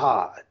 it's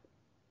jihad.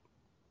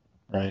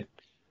 Right.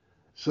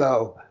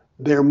 So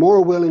they're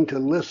more willing to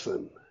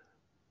listen.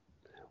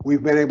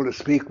 We've been able to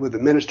speak with the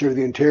Minister of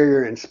the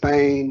Interior in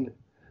Spain,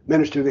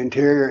 Minister of the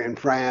Interior in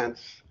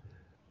France.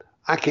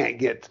 I can't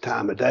get the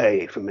time of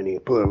day from many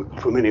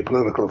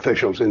political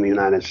officials in the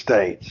United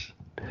States.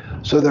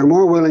 So they're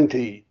more willing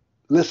to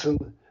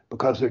listen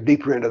because they're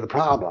deeper into the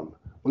problem.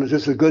 Well, is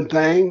this a good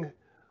thing?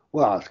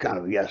 Well, it's kind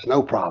of a yes,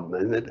 no problem,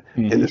 isn't it?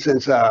 Mm-hmm. In the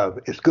sense of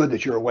it's good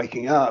that you're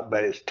waking up,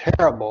 but it's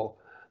terrible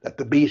that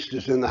the beast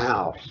is in the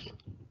house.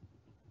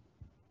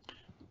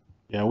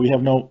 Yeah, we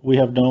have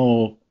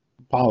no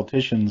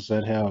politicians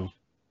that have,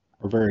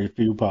 or very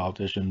few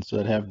politicians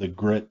that have the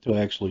grit to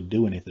actually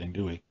do anything,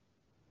 do we?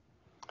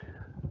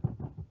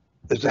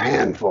 There's a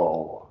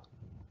handful.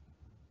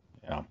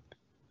 Yeah.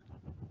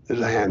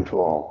 There's a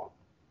handful.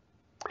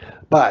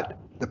 But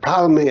the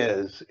problem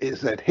is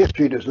that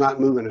history does not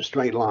move in a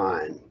straight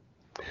line.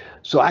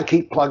 So I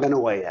keep plugging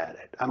away at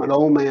it. I'm an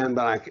old man,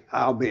 but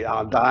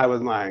I'll die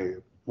with my,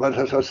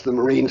 what's the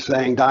Marine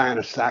saying, die in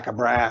a sack of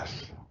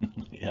brass.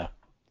 Yeah.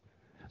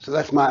 So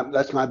that's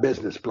my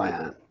business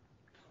plan.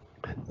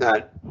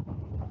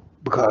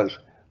 Because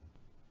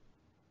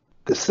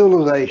the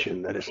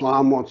civilization that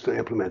Islam wants to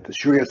implement, the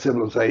Sharia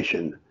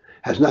civilization,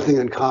 has nothing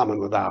in common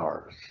with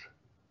ours.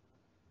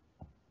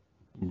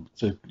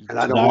 It's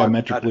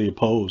diametrically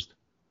opposed.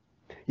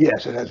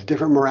 Yes, it has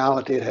different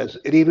morality.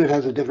 It even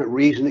has a different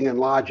reasoning and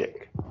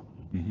logic.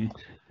 Mm-hmm.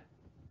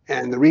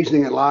 And the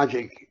reasoning and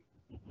logic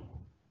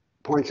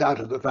points out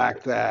to the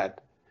fact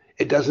that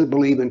it doesn't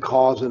believe in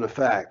cause and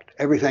effect.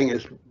 Everything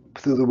is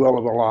through the will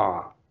of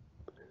Allah.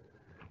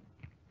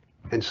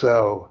 And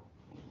so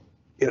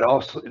it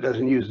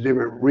doesn't use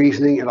different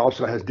reasoning. It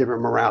also has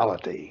different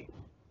morality.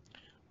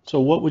 So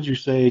what would you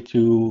say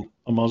to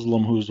a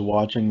Muslim who's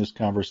watching this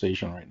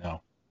conversation right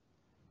now?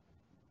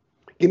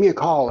 Give me a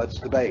call. Let's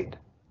debate.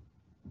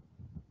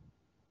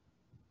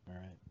 All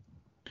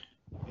right.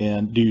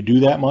 And do you do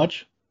that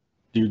much?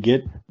 Do you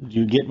get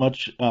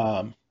much?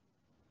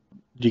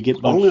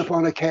 Only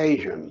upon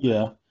occasion.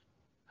 Yeah.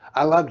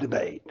 I love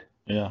debate.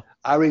 Yeah.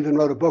 I even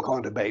wrote a book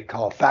on debate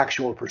called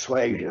Factual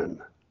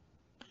Persuasion.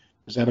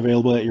 Is that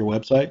available at your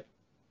website?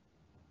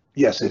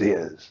 Yes, it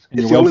is.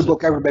 It's the only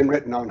book ever been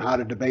written on how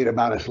to debate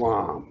about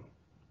Islam.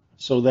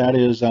 So that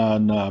is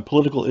on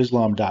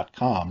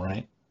politicalislam.com,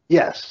 right?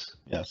 Yes.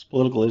 Yes,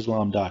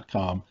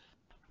 politicalislam.com.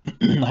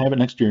 I have it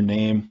next to your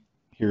name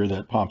here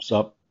that pops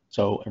up.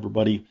 So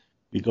everybody,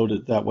 you go to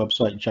that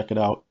website and check it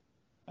out.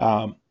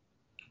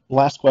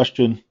 Last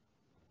question.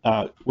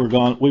 We've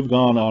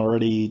gone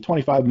already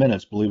 25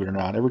 minutes, believe it or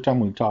not. Every time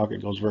we talk,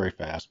 it goes very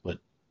fast. But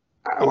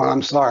well,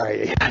 I'm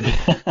sorry.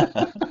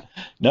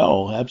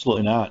 No,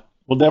 absolutely not.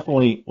 We'll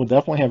definitely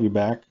have you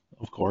back,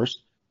 of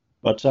course.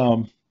 But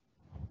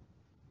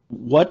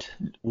what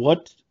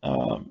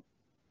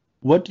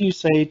do you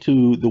say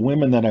to the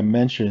women that I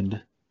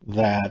mentioned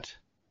that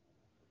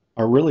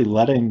are really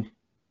letting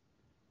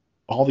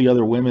all the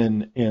other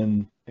women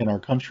in our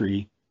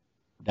country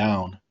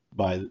down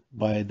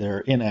by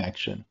their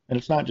inaction? And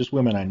it's not just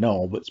women I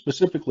know, but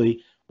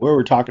specifically where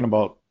we're talking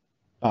about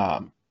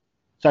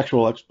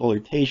sexual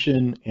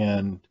exploitation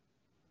and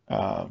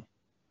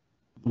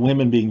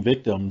women being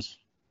victims.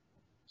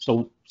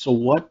 So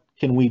what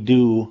can we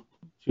do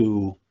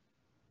to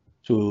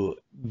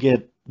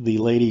get the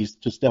ladies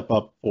to step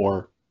up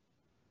for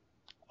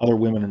other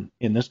women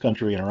in this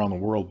country and around the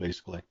world,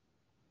 basically?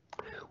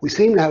 We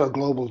seem to have a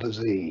global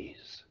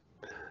disease.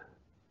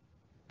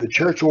 The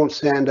church won't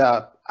stand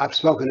up. I've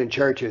spoken in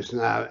churches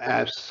and I've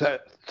asked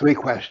 3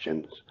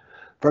 questions.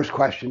 First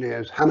question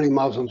is, how many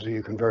Muslims are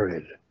you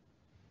converted?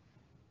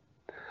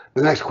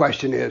 The next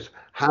question is,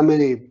 how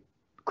many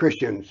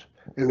Christians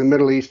in the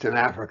Middle East and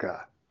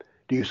Africa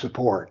do you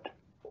support?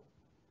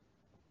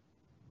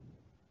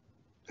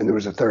 And there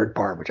was a third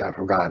part, which I've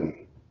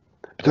forgotten.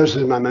 But those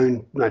are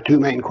my 2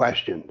 main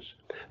questions.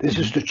 This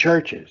is to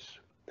churches.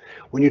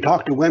 When you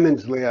talk to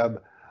Women's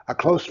Lib, a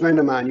close friend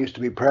of mine used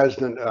to be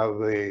president of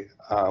the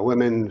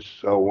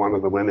one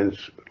of the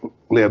Women's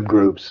Lib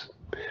groups.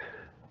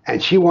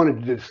 And she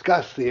wanted to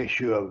discuss the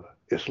issue of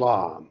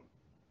Islam.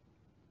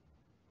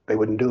 They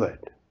wouldn't do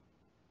it.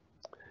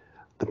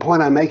 The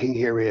point I'm making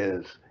here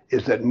is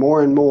that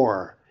more and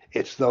more,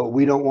 it's though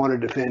we don't want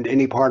to defend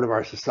any part of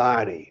our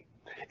society.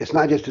 It's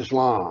not just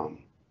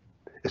Islam.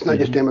 It's not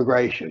just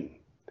immigration.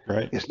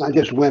 Right. It's not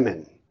just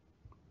women.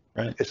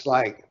 Right. It's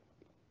like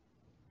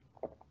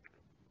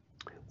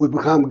we've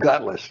become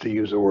gutless, to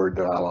use a word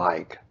that I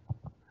like.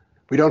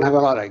 We don't have a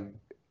lot of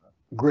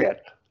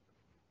grit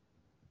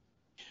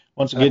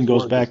once again That's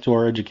goes gorgeous. back to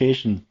our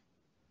education,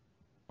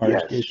 our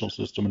Yes. educational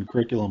system and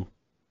curriculum.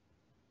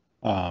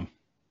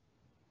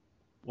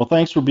 Well,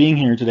 thanks for being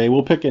here today.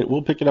 We'll pick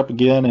it up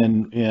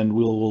again, and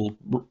we'll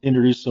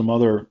introduce some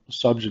other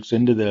subjects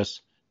into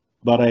this.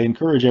 But I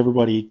encourage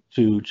everybody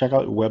to check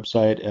out your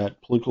website at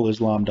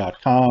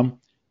politicalislam.com.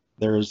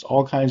 There's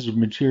all kinds of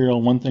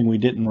material. One thing we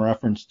didn't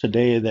reference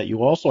today that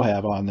you also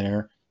have on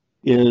there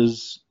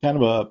is kind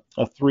of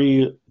a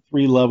three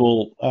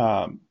level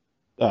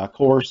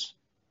course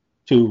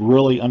to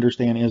really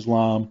understand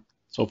Islam.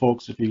 So,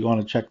 folks, if you want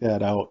to check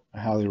that out, I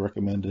highly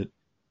recommend it.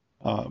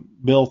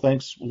 Bill,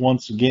 thanks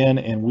once again,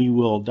 and we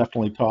will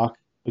definitely talk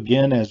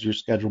again as your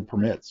schedule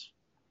permits.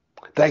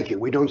 Thank you.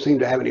 We don't seem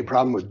to have any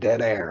problem with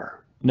dead air.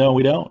 No,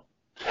 we don't.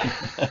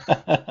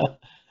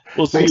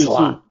 We'll see Thanks you a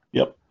lot. soon.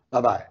 Yep.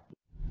 Bye-bye.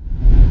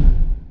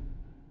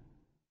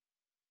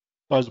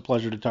 Always a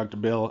pleasure to talk to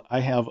Bill. I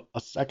have a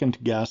second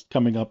guest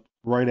coming up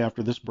right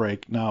after this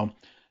break. Now,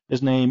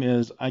 his name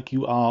is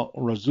IQ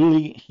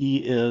Al-Rassouli. He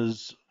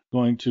is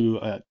going to,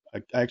 I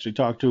actually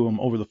talked to him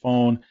over the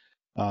phone,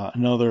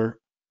 another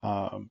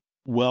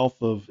wealth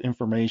of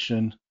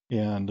information,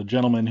 and a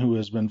gentleman who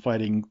has been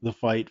fighting the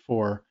fight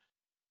for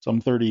some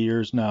 30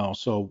 years now.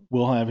 So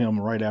we'll have him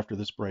right after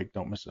this break.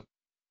 Don't miss it.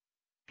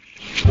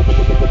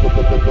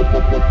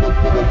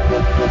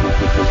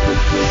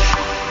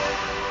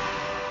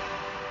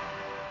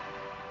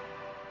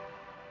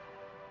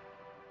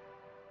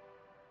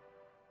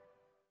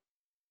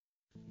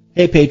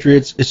 Hey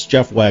Patriots, it's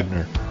Jeff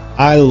Wagner.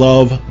 I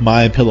love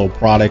MyPillow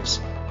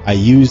products. I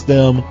use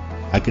them.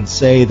 I can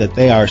say that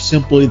they are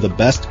simply the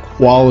best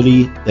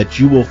quality that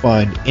you will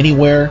find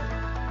anywhere.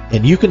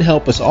 And you can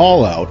help us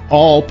all out,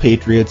 all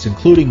Patriots,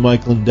 including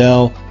Mike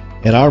Lindell,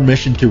 in our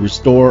mission to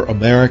restore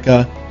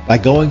America by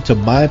going to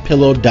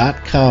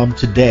MyPillow.com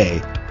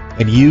today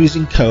and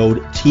using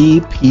code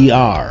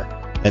TPR.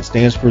 That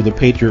stands for the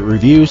Patriot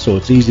Review, so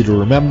it's easy to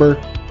remember.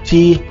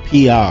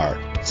 TPR.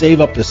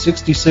 Save up to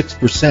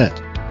 66%.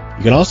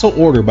 You can also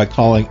order by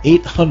calling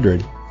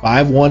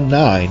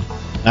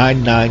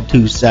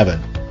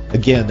 800-519-9927.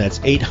 Again, that's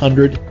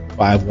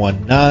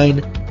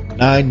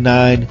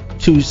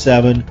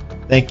 800-519-9927.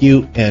 Thank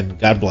you, and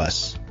God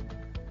bless.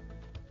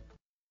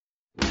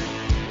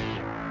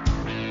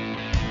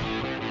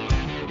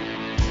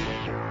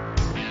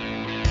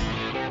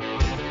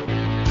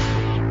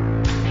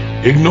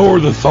 Ignore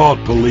the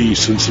thought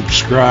police and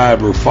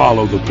subscribe or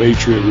follow the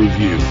Patriot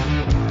Review.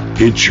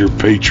 It's your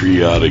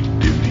patriotic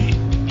duty.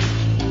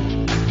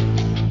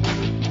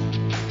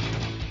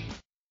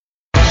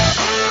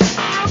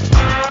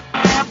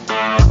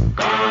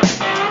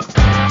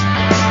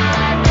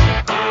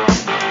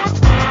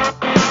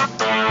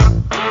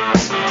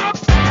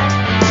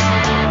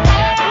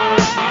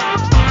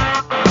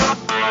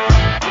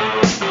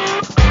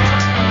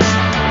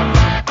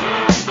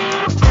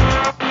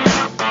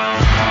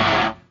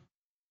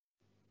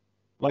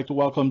 I'd like to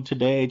welcome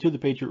today to the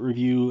Patriot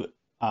Review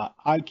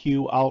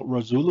IQ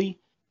Al-Rassouli,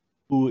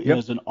 who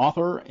is an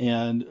author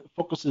and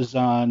focuses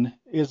on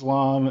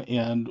Islam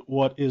and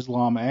what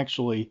Islam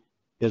actually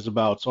is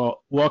about.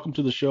 So welcome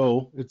to the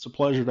show. It's a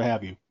pleasure to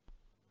have you.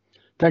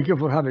 Thank you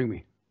for having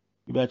me.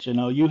 You betcha.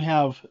 Now you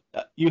have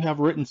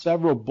written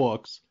several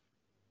books,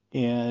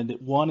 and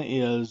one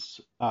is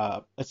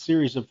a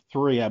series of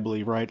 3, I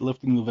believe, right?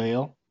 Lifting the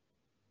Veil.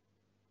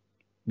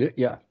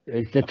 Yeah,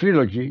 it's a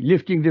trilogy: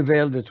 Lifting the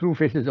Veil, The True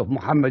Faces of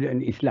Muhammad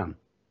and Islam.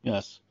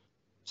 Yes.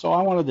 So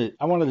I wanted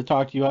to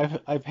talk to you.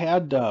 I've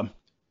had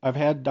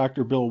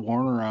Dr. Bill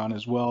Warner on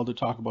as well to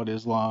talk about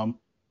Islam,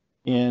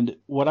 and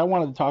what I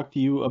wanted to talk to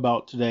you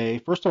about today,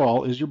 first of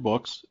all, is your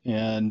books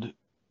and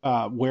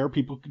where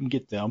people can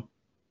get them,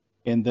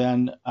 and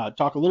then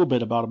talk a little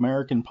bit about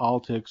American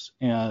politics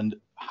and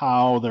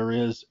how there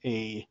is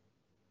a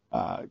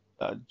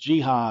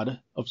jihad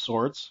of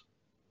sorts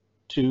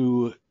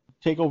to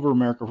take over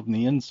America from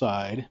the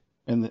inside,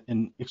 and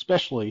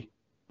especially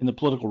in the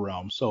political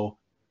realm. So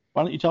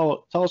why don't you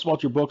tell us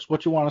about your books,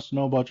 what you want us to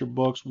know about your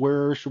books,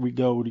 where should we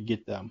go to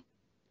get them?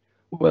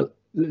 Well,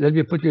 let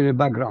me put you in a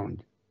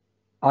background.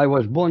 I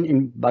was born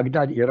in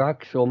Baghdad,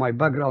 Iraq, so my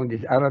background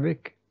is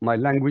Arabic. My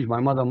language,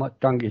 my mother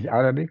tongue is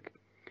Arabic.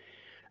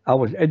 I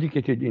was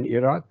educated in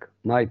Iraq.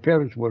 My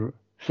parents were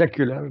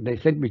secular. They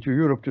sent me to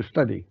Europe to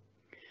study.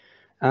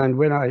 And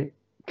when I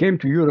came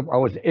to Europe, I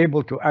was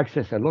able to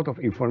access a lot of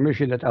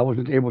information that I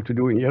wasn't able to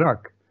do in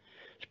Iraq,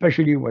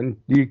 especially when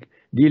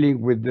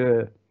dealing with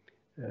the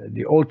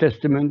Old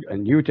Testament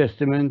and New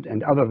Testament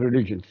and other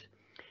religions.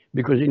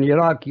 Because in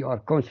Iraq, you are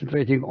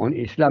concentrating on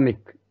Islamic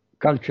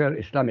culture,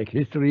 Islamic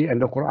history,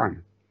 and the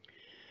Quran.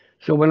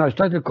 So when I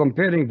started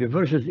comparing the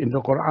verses in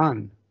the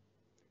Quran,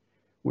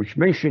 which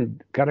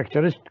mentioned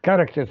characters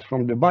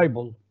from the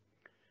Bible,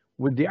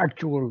 with the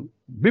actual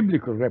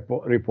biblical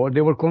report,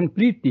 they were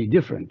completely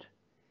different.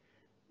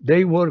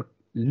 They were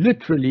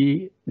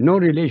literally no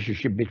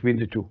relationship between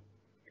the two.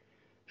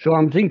 So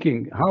I'm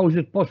thinking, how is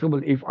it possible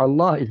if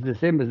Allah is the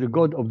same as the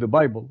God of the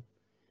Bible,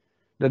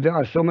 that there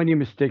are so many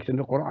mistakes in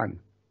the Quran?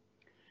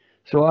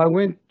 So I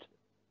went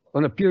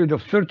on a period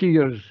of 30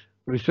 years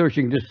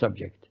researching this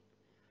subject.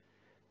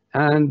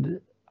 and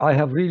I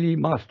have really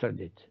mastered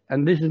it.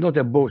 And this is not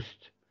a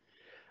boast.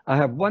 I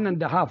have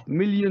 $1.5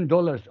 million,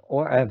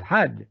 or I have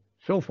had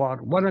so far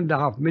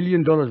 $1.5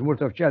 million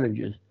worth of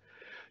challenges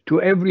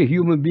to every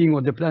human being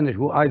on the planet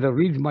who either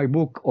reads my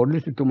book or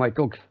listens to my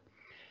talks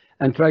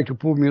and try to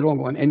prove me wrong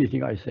on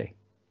anything I say.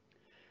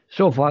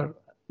 So far,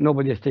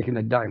 nobody has taken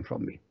a dime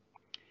from me.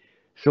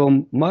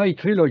 So my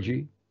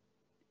trilogy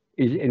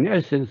is in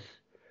essence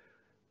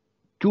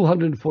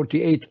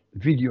 248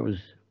 videos,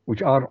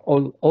 which are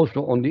all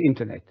also on the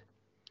internet,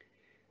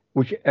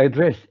 which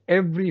address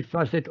every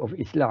facet of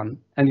Islam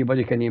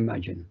anybody can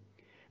imagine.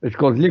 It's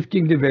called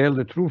Lifting the Veil,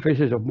 The True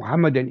Faces of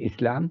Muhammad and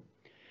Islam,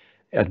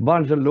 at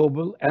Barnes &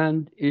 Noble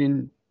and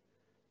in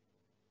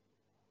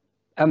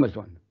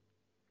Amazon.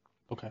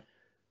 Okay.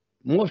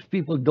 Most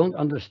people don't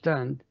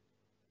understand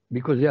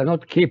because they are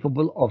not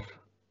capable of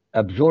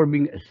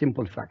absorbing a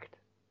simple fact.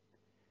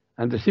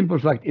 And the simple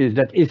fact is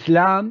that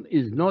Islam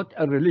is not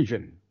a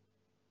religion.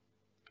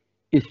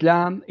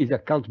 Islam is a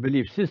cult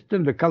belief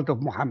system, the cult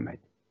of Muhammad.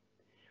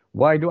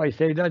 Why do I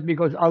say that?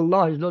 Because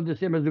Allah is not the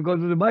same as the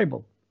God of the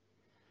Bible.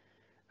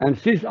 And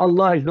since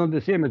Allah is not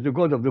the same as the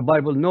God of the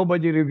Bible,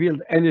 nobody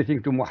revealed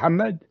anything to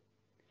Muhammad,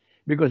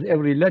 because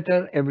every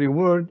letter, every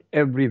word,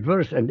 every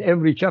verse, and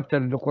every chapter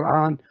in the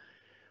Quran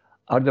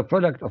are the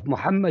product of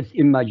Muhammad's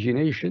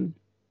imagination,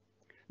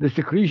 the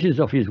secretions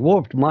of his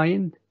warped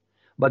mind,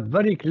 but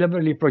very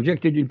cleverly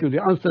projected into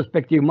the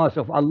unsuspecting mass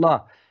of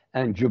Allah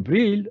and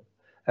Jibreel,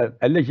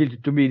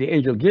 alleged to be the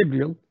angel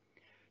Gabriel,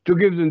 to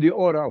give them the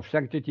aura of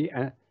sanctity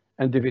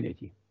and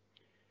divinity.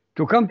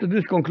 To come to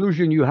this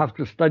conclusion, you have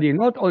to study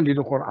not only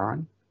the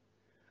Quran,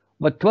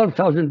 but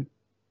 12,000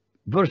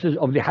 verses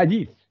of the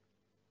Hadith.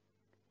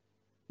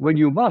 When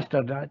you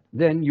master that,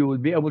 then you will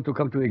be able to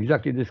come to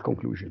exactly this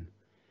conclusion.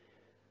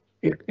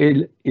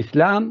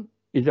 Islam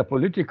is a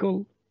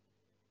political,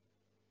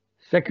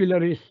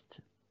 secularist,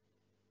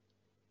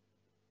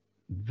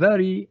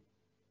 very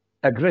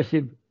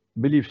aggressive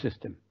belief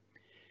system.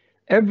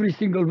 Every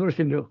single verse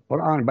in the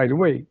Quran, by the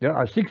way, there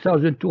are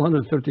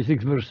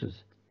 6,236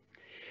 verses.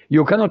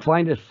 You cannot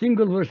find a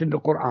single verse in the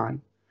Quran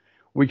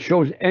which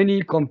shows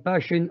any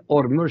compassion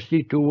or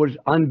mercy towards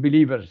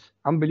unbelievers.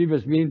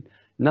 Unbelievers mean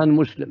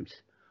non-Muslims.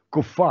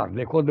 Kuffar,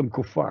 they call them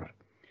kuffar.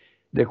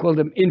 They call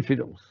them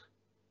infidels.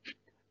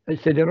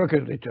 It's a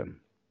derogatory term.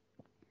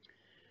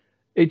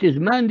 It is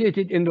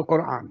mandated in the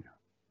Quran,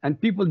 and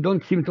people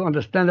don't seem to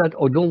understand that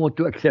or don't want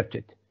to accept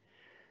it.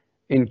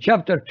 In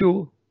chapter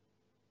 2,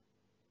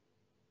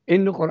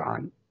 in the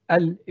Quran,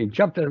 in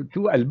chapter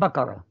 2,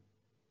 Al-Baqarah,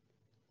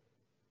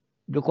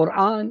 the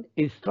Quran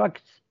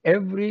instructs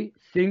every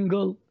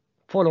single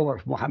follower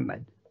of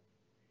Muhammad.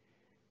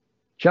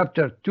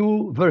 Chapter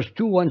 2, verse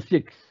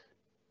 216.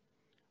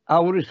 I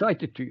will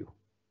recite it to you.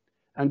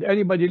 And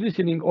anybody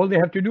listening, all they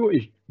have to do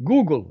is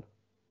Google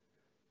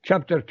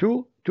chapter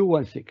 2,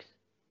 216.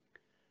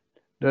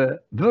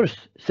 The verse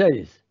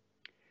says,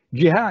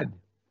 Jihad,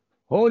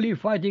 holy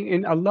fighting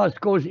in Allah's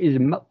cause, is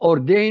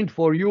ordained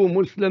for you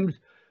Muslims,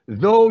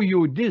 though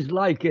you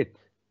dislike it.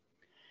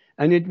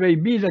 And it may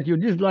be that you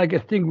dislike a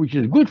thing which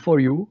is good for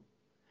you,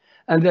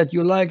 and that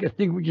you like a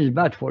thing which is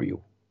bad for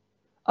you.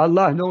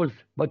 Allah knows,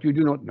 but you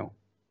do not know.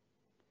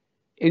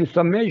 In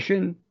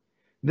summation,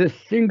 this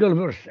single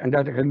verse, and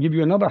that I can give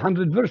you another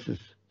 100 verses,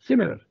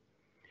 similar,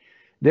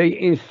 they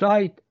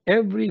incite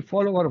every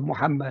follower of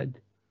Muhammad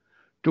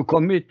to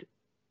commit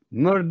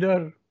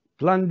murder,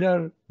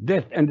 plunder,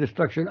 death, and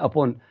destruction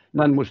upon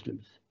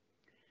non-Muslims.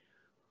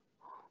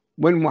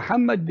 When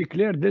Muhammad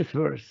declared this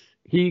verse,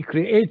 he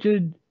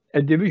created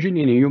a division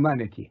in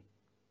humanity.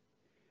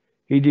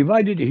 He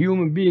divided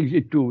human beings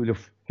into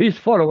his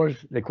followers,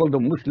 they call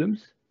them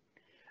Muslims,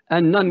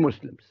 and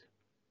non-Muslims.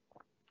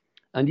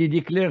 And he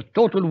declared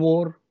total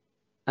war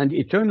and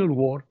eternal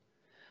war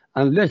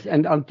unless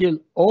and until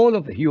all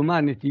of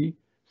humanity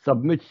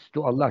submits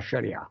to Allah's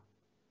Sharia.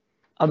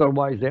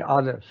 Otherwise, they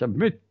either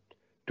submit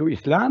to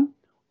Islam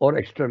or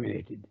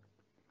exterminated.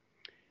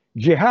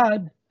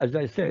 Jihad, as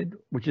I said,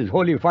 which is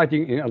holy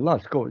fighting in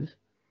Allah's cause,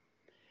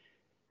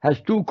 has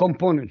two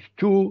components,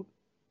 two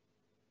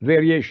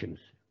variations.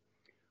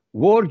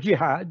 War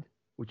jihad,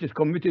 which is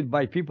committed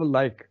by people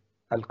like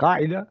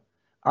Al-Qaeda,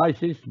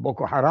 ISIS,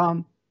 Boko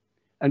Haram,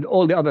 and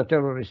all the other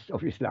terrorists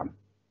of Islam.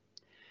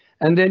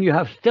 And then you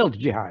have stealth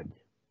jihad.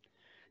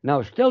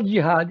 Now, stealth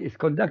jihad is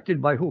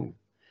conducted by whom?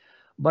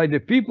 By the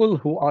people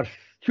who are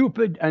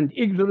stupid and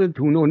ignorant,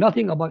 who know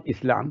nothing about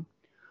Islam,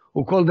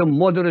 who call them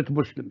moderate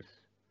Muslims.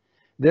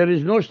 There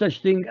is no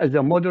such thing as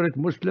a moderate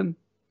Muslim,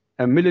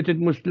 a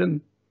militant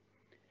Muslim,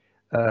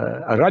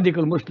 a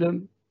radical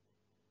Muslim,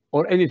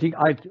 or anything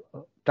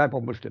type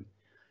of Muslim.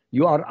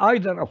 You are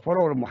either a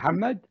follower of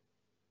Muhammad,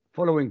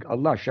 following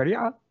Allah's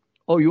Sharia,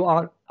 or you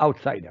are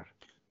outsider.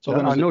 So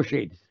there are no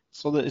shades.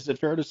 So is it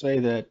fair to say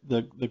that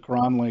the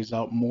Quran lays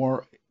out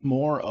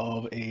more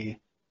of a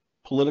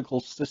political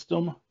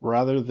system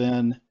rather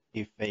than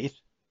a faith?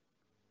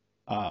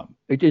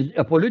 It is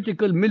a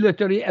political,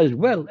 military, as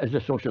well as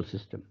a social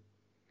system.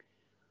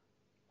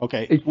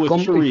 Okay, It's with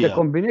Sharia. a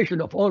combination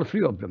of all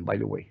three of them, by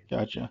the way.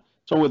 Gotcha.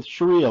 So with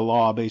Sharia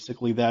law,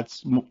 basically,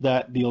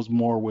 that deals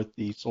more with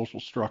the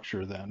social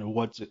structure then, and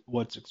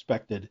what's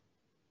expected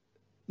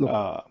Look,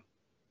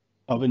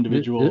 of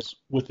individuals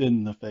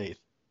within the faith.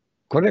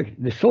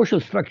 correct. The social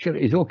structure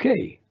is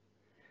okay.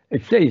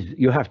 It says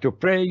you have to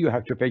pray, you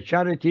have to pay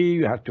charity,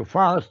 you have to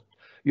fast,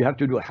 you have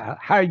to do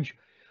Hajj.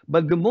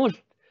 But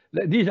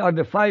these are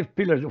the 5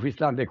 pillars of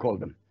Islam, they call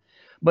them.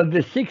 But the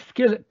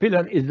 6th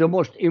pillar is the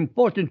most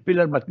important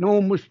pillar, but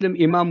no Muslim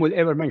Imam will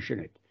ever mention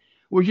it,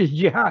 which is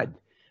jihad.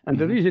 And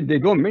the reason they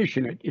don't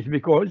mention it is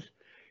because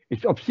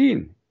it's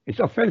obscene, it's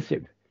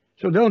offensive.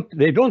 So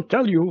they don't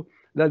tell you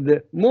that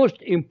the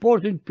most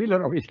important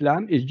pillar of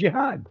Islam is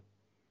jihad.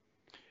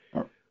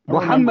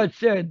 Muhammad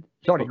said,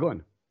 sorry, go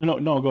on.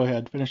 No, go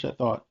ahead. Finish that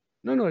thought.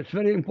 No, it's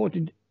very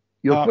important.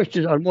 Your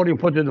questions are more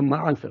important than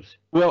my answers.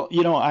 Well,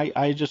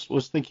 I just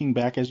was thinking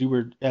back as you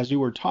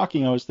were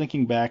talking. I was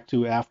thinking back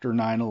to after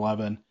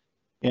 9/11,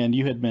 and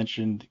you had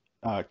mentioned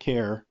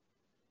CARE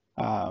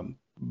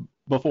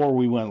before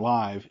we went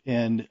live,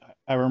 and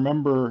I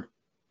remember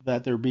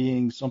that there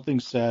being something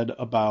said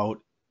about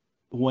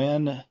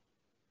when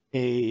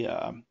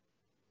in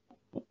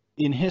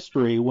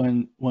history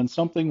when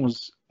something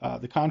was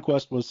the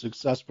conquest was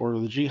successful or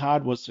the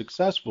jihad was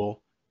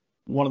successful,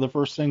 one of the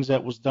first things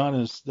that was done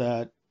is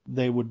that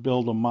they would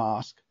build a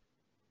mosque.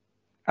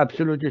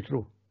 Absolutely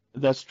true.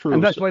 That's true.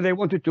 And that's why they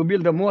wanted to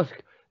build a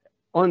mosque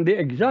on the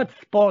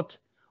exact spot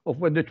of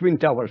where the Twin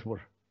Towers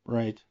were.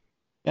 Right.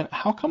 And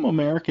how come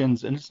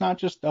Americans, and it's not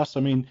just us,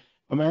 I mean,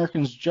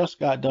 Americans just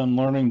got done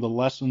learning the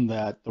lesson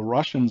that the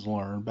Russians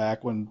learned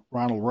back when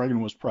Ronald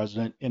Reagan was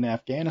president in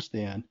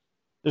Afghanistan.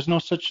 There's no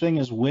such thing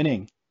as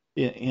winning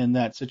in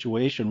that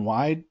situation.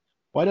 Why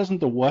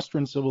doesn't the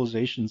Western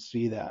civilization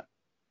see that?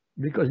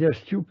 Because they're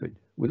stupid,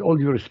 with all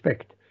due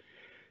respect.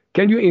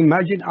 Can you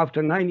imagine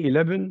after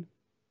 9/11,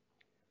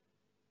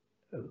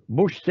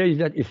 Bush says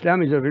that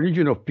Islam is a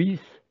religion of peace?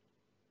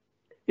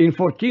 In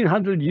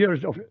 1400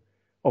 years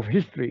of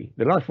history,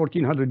 the last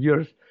 1400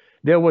 years,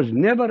 there was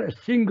never a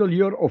single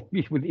year of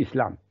peace with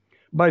Islam.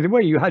 By the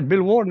way, you had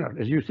Bill Warner,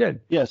 as you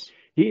said. Yes.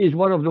 He is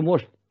one of the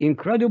most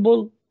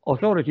incredible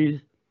authorities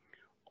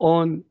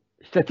on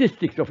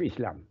statistics of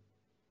Islam.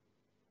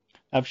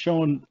 I've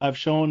shown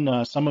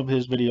some of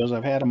his videos.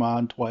 I've had him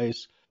on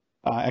twice.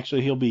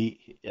 Actually,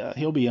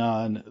 he'll be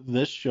on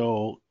this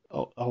show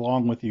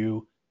along with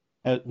you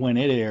when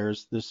it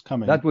airs this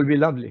coming. That would be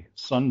lovely.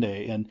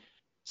 Sunday. And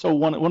so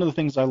one of the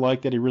things I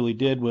liked that he really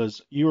did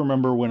was, you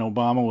remember when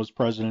Obama was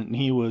president and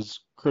he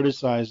was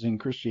criticizing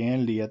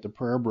Christianity at the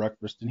prayer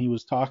breakfast, and he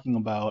was talking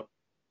about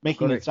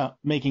making it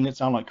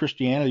sound like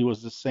Christianity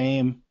was the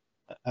same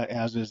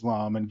as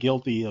Islam and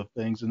guilty of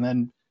things. And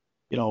then,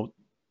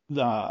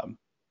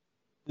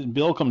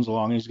 Bill comes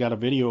along and he's got a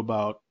video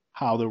about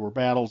how there were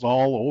battles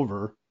all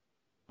over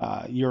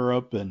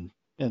Europe and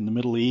the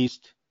Middle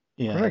East.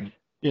 Correct.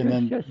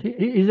 And yes,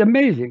 he's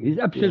amazing. He's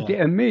absolutely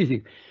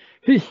amazing.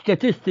 His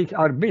statistics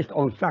are based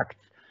on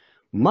facts.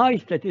 My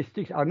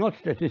statistics are not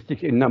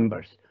statistics in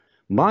numbers.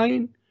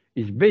 Mine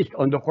is based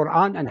on the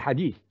Quran and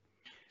Hadith.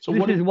 So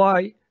this is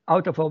why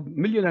out of $1.5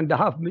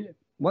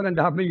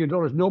 million,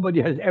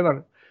 nobody has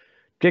ever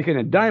taken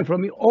a dime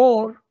from me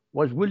or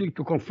was willing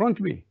to confront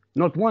me.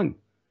 Not one.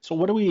 So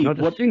what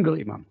a single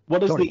imam.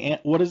 What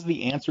is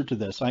the answer to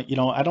this? I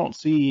don't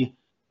see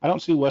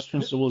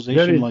Western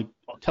civilization like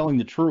telling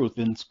the truth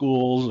in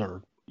schools,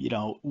 or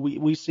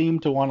we seem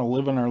to want to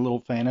live in our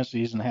little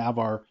fantasies and have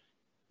our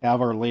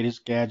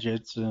latest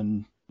gadgets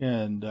and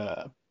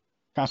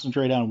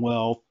concentrate on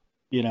wealth,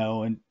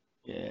 and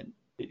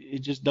it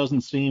just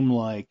doesn't seem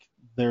like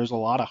there's a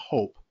lot of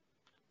hope.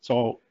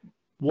 So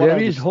there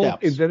is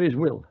hope if there is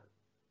will.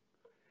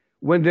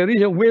 When there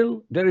is a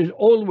will, there is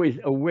always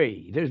a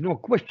way. There's no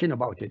question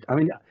about it. I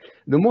mean,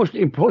 the most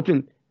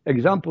important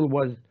example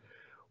was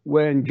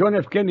when John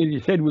F. Kennedy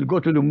said we'll go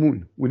to the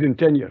moon within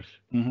 10 years.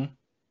 Mm-hmm.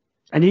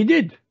 And he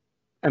did.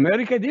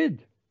 America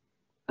did.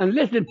 In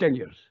less than 10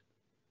 years.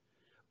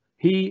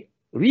 He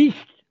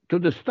reached to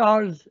the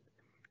stars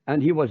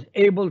and he was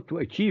able to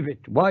achieve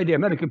it. Why the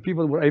American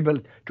people were able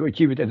to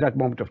achieve it at that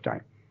moment of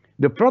time.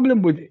 The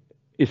problem with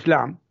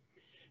Islam,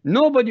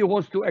 nobody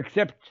wants to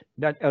accept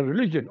that a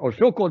religion, or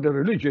so-called a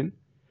religion,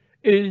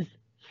 is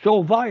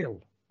so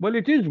vile. Well,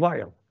 it is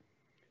vile.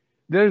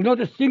 There is not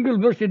a single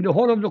verse in the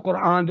whole of the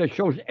Quran that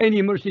shows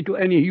any mercy to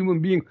any human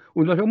being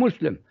who is not a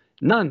Muslim.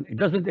 None. It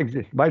doesn't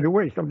exist. By the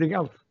way, something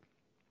else.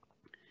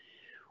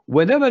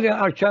 Whenever there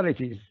are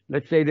charities,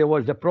 let's say there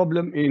was a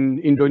problem in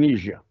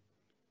Indonesia,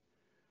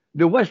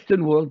 the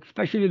Western world,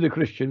 especially the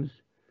Christians,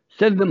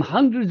 send them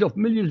hundreds of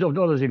millions of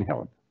dollars in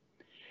help.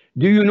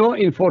 Do you know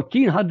in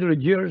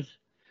 1400 years,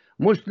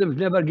 Muslims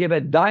never gave a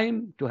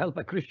dime to help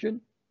a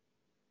Christian?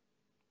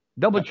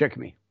 Double check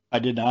me. I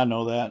did not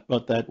know that,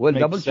 but that well,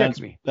 makes double sense.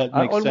 Check me. That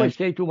I makes always sense.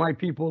 say to my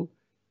people,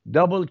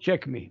 double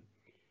check me.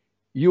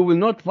 You will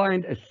not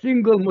find a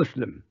single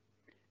Muslim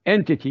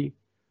entity,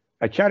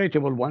 a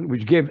charitable one,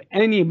 which gave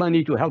any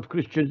money to help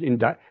Christians in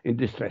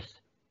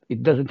distress.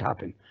 It doesn't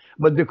happen.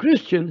 But the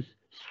Christians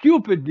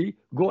stupidly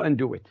go and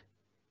do it.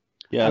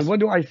 Yes. And what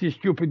do I say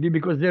stupidly?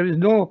 Because there is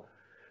no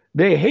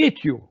They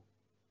hate you.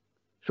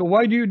 So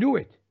why do you do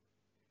it?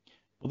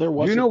 Well, there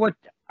was. Do you know what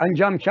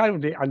Anjam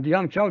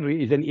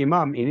Chowdhury is an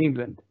imam in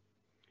England.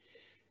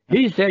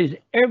 He says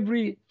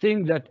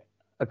everything that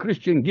a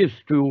Christian gives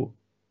to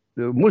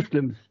the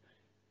Muslims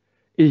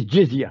is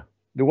jizya,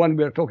 the one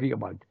we are talking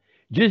about.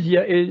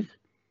 Jizya is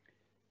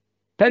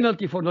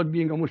penalty for not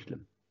being a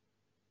Muslim.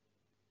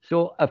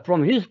 So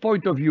from his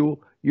point of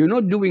view, you're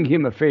not doing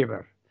him a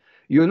favor.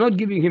 You're not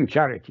giving him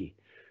charity.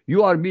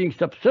 You are being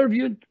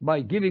subservient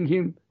by giving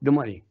him the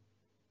money.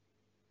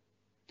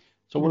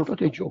 So we're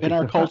in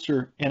our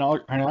culture. In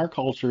our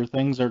culture,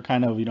 things are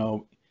kind of,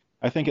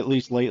 I think at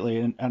least lately,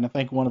 and I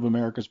think one of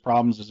America's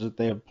problems is that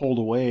they have pulled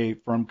away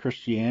from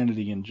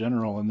Christianity in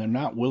general, and they're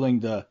not willing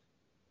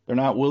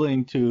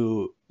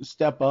to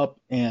step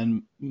up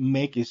and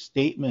make a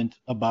statement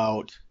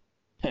about,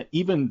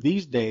 even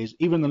these days,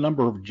 even the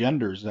number of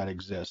genders that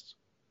exist.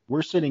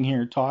 We're sitting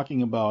here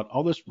talking about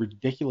all this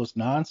ridiculous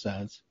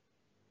nonsense,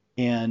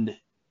 and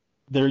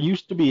there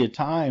used to be a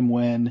time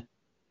when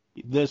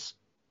this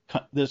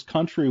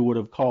country would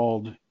have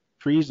called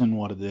treason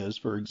what it is,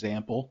 for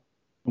example,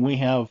 and we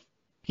have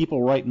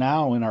people right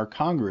now in our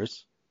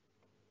Congress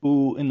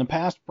who in the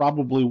past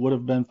probably would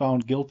have been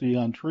found guilty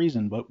on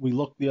treason, but we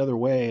look the other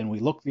way, and we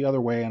look the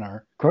other way in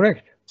our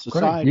society.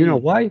 Correct. You know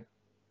why?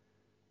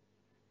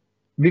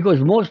 Because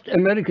most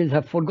Americans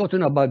have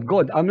forgotten about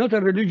God. I'm not a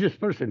religious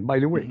person, by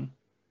the way.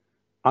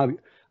 I'm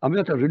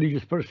not a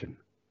religious person.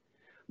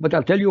 But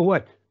I'll tell you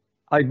what,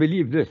 I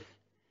believe this.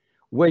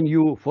 When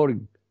you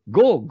forgo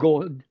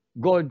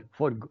God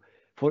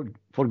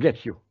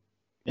forgets you.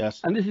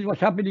 Yes. And this is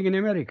what's happening in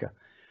America.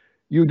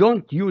 You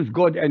don't use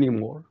God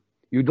anymore.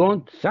 You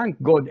don't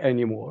thank God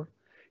anymore.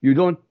 You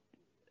don't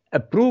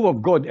approve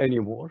of God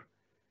anymore.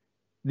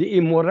 The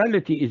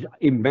immorality is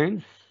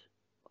immense.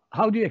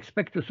 How do you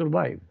expect to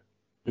survive?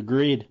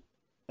 Agreed.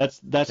 That's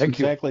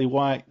exactly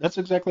why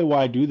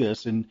I do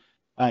this. And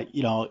I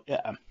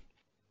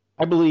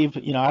believe,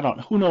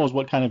 who knows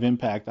what kind of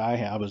impact I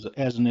have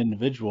as an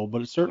individual,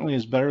 but it certainly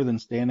is better than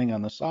standing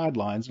on the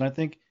sidelines. And I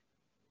think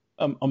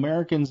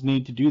Americans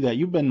need to do that.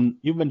 You've been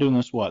doing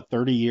this,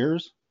 30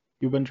 years?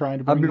 You've been trying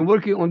to I've been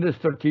working on this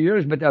 30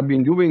 years, but I've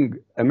been doing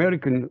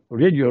American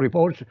radio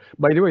reports.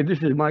 By the way,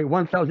 this is my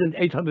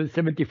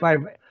 1,875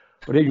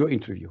 radio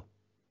interview.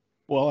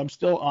 Well, I'm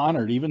still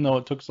honored, even though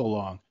it took so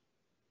long.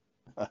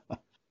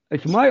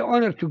 It's my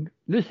honor to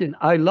listen.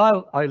 I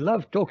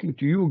love talking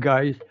to you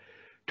guys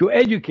to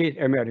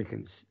educate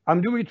Americans.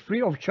 I'm doing it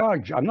free of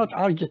charge. I'm not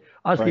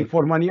asking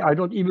for money. I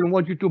don't even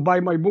want you to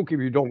buy my book if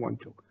you don't want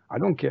to. I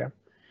don't care.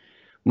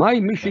 My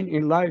mission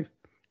in life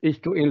is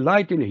to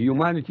enlighten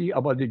humanity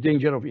about the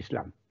danger of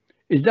Islam.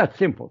 It's that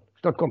simple.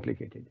 It's not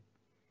complicated.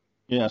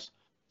 Yes.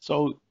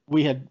 So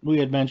we had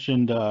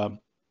mentioned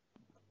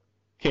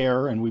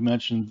CARE, and we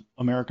mentioned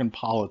American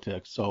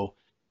politics. So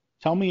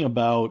tell me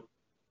about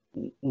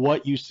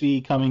what you see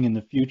coming in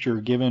the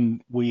future,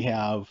 given we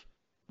have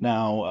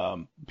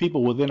now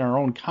people within our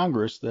own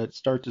Congress that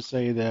start to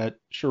say that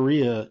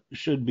Sharia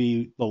should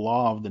be the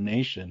law of the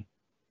nation.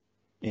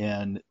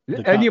 And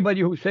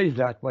anybody who says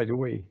that, by the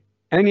way,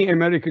 any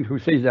American who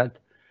says that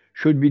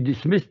should be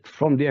dismissed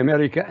from the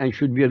America and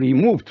should be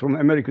removed from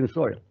American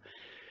soil.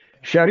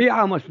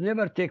 Sharia must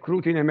never take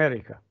root in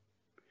America.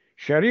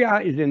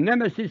 Sharia is a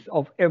nemesis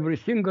of every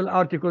single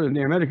article in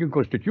the American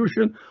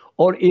Constitution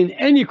or in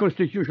any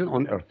constitution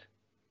on earth.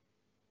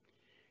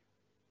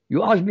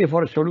 You asked me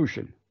for a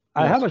solution.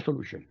 Yes. I have a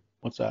solution.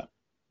 What's that?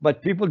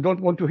 But people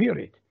don't want to hear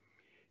it.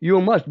 You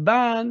must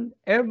ban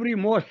every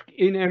mosque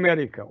in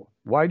America.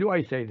 Why do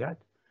I say that?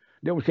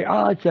 They will say,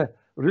 it's a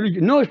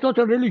religion. No, it's not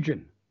a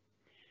religion.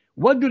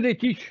 What do they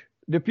teach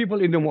the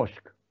people in the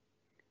mosque?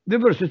 The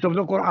verses of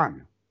the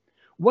Quran.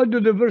 What do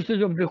the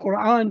verses of the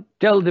Quran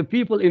tell the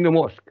people in the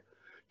mosque?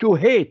 To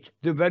hate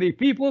the very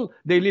people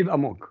they live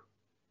among.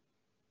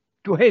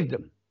 To hate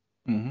them.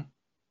 Mm-hmm.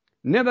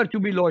 Never to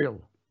be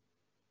loyal.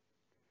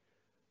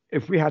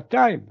 If we had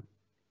time,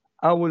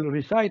 I will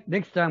recite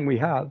next time we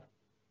have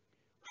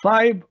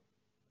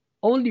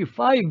only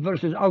 5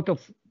 verses out of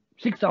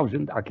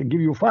 6,000. I can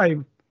give you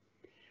 5,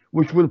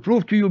 which will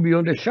prove to you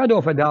beyond a shadow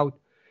of a doubt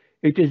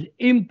it is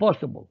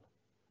impossible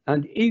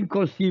and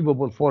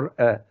inconceivable for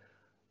a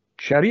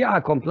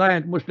Sharia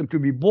compliant Muslim to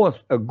be both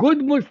a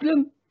good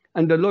Muslim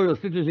and a loyal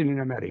citizen in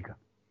America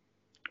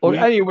or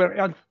anywhere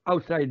else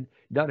outside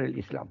Dar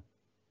al-Islam.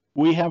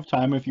 We have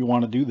time if you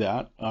want to do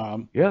that.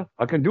 Yeah,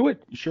 I can do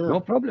it. Sure. No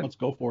problem. Let's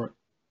go for it.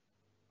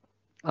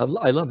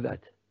 I love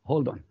that.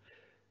 Hold on.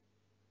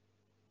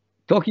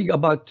 Talking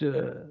about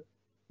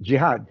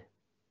jihad,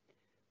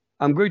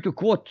 I'm going to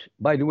quote,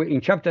 by the way,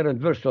 in chapter and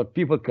verse so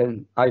people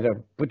can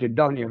either put it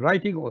down in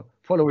writing or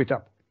follow it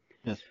up.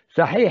 Yes.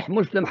 Sahih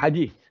Muslim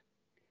Hadith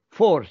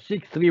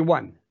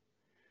 4631,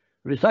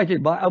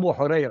 recited by Abu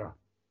Huraira.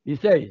 He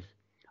says,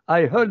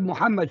 I heard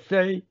Muhammad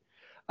say,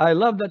 I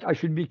love that I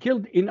should be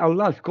killed in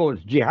Allah's cause,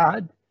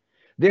 jihad,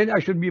 then I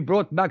should be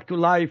brought back to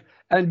life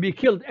and be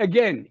killed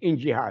again in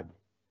jihad.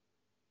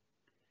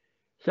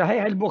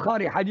 Sahih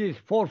al-Bukhari Hadith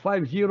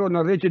 450,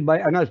 narrated by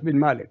Anas bin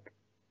Malik.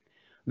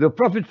 The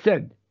Prophet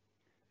said,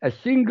 a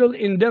single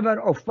endeavor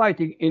of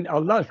fighting in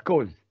Allah's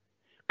cause,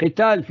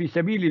 qital fi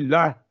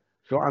sabilillah,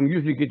 so I'm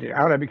using it in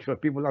Arabic so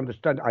people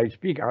understand I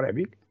speak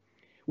Arabic,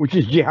 which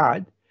is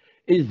jihad,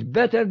 is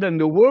better than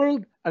the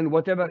world and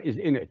whatever is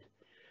in it.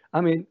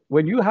 I mean,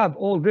 when you have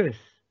all this,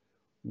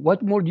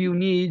 what more do you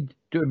need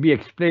to be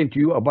explained to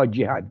you about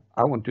jihad?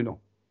 I want to know.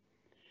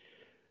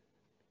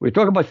 We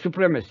talk about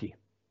supremacy.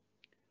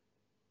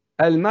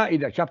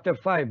 Al-Ma'idah, chapter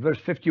 5, verse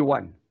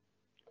 51.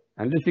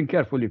 And listen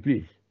carefully,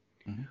 please.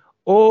 Mm-hmm.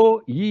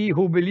 O ye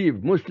who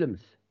believe, Muslims,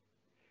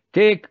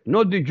 take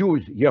not the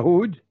Jews,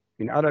 Yahud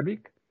in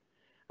Arabic,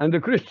 and the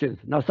Christians,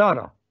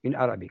 Nasara in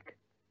Arabic,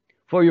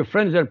 for your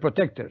friends and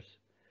protectors.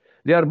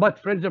 They are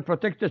but friends and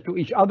protectors to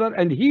each other,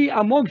 and he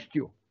amongst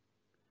you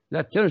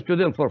that turns to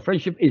them for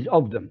friendship is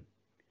of them.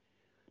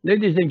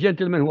 Ladies and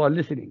gentlemen who are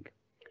listening,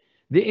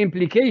 the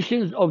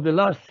implications of the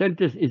last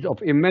sentence is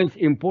of immense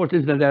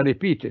importance, and I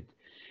repeat it.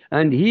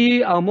 And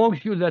he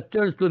amongst you that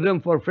turns to them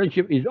for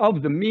friendship is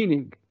of the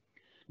meaning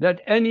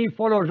that any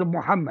followers of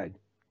Muhammad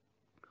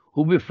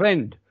who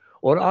befriend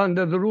or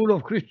under the rule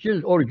of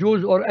Christians or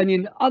Jews or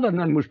any other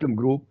non-Muslim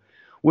group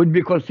would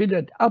be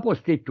considered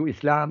apostate to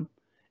Islam,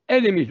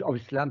 enemies of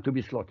Islam to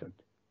be slaughtered.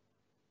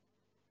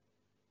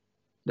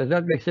 Does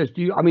that make sense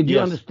to you? I mean, do you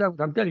understand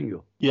what I'm telling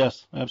you?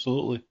 Yes,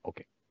 absolutely.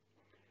 Okay.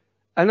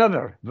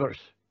 Another verse.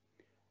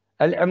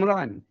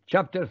 Al-Imran,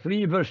 chapter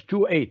 3, verse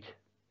 28.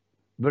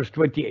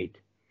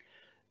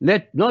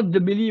 Let not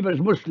the believers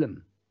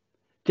Muslim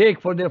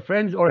take for their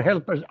friends or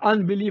helpers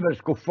unbelievers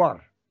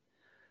kuffar.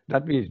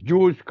 That means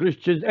Jews,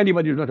 Christians,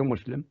 anybody who's not a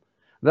Muslim,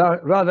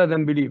 rather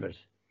than believers.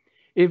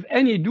 If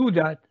any do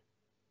that,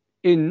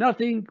 in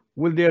nothing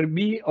will there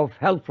be of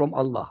help from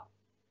Allah.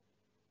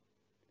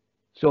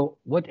 So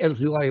what else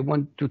do I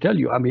want to tell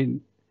you? I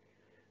mean,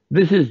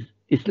 this is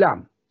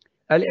Islam.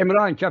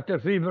 Al-Imran, chapter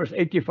 3, verse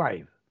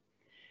 85.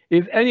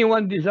 If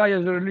anyone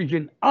desires a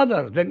religion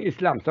other than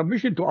Islam,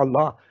 submission to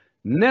Allah,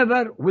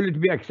 never will it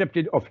be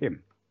accepted of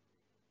him.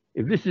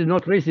 If this is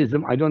not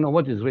racism, I don't know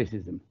what is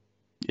racism.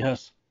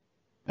 Yes,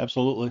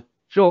 absolutely.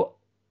 So,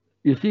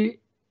 you see,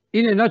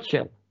 in a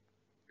nutshell,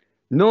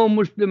 no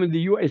Muslim in the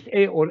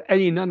USA or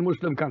any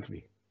non-Muslim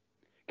country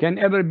can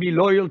ever be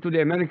loyal to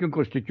the American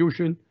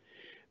Constitution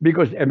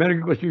because the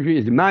American Constitution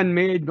is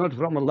man-made, not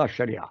from Allah's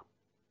Sharia.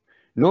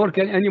 Nor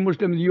can any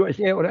Muslim in the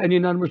USA or any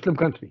non-Muslim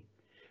country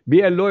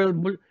be a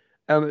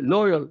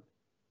loyal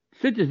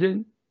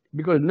citizen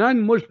because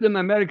non-Muslim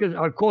Americans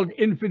are called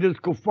infidels,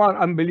 kuffar,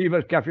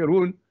 unbelievers,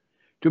 kafirun,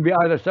 to be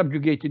either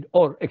subjugated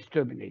or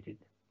exterminated.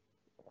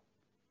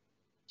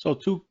 So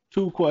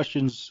two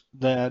questions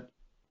that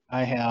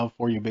I have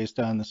for you based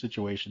on the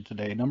situation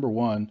today. Number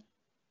one,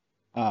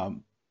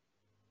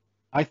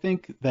 I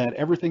think that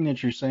everything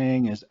that you're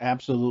saying is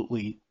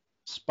absolutely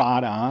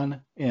spot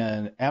on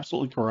and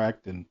absolutely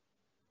correct, and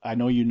I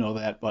know you know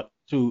that, but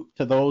to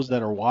those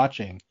that are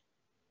watching,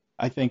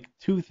 I think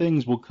two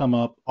things will come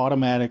up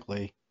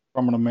automatically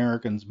from an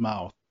American's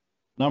mouth.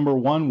 Number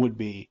one would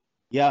be,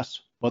 yes,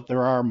 but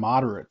there are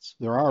moderates.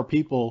 There are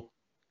people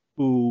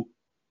who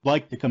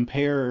like to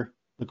compare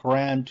the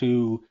Quran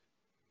to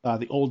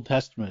the Old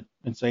Testament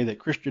and say that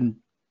Christians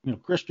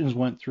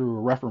went through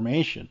a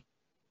Reformation,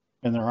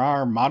 and there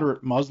are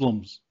moderate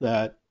Muslims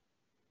that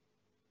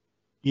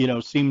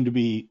seem to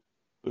be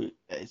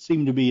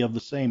of the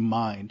same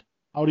mind.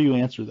 How do you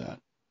answer that?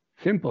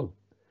 Simple.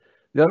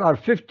 There are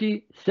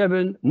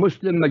 57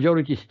 Muslim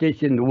majority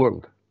states in the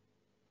world.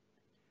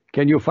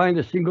 Can you find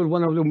a single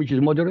one of them which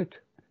is moderate?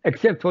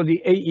 Except for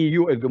the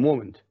AEU at the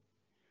moment.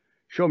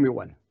 Show me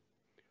one.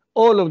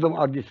 All of them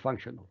are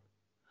dysfunctional.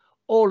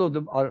 All of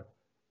them are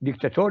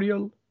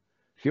dictatorial,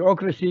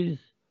 theocracies,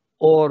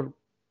 or,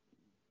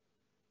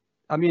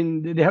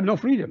 they have no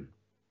freedom.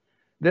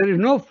 There is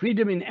no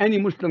freedom in any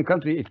Muslim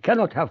country. It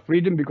cannot have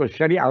freedom because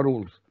Sharia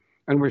rules.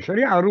 And when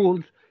Sharia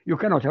rules, you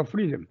cannot have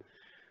freedom.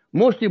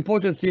 Most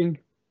important thing,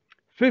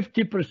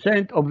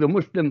 50% of the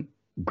Muslim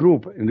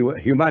group in the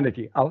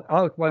humanity, out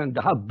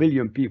 1.5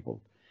 billion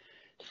people,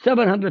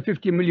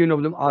 750 million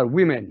of them are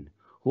women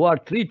who are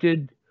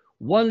treated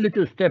one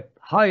little step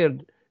higher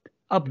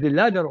up the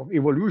ladder of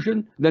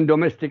evolution than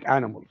domestic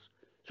animals.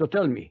 So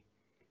tell me,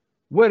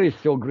 what is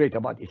so great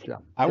about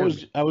Islam? I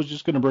was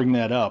just going to bring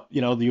that up.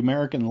 The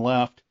American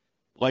left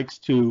likes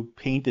to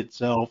paint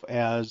itself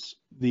as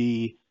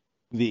the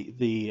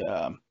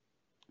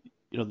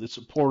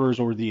supporters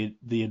or the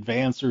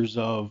advancers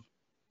of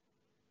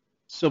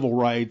civil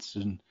rights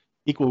and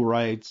equal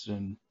rights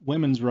and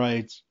women's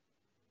rights,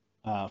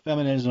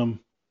 feminism,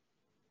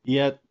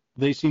 yet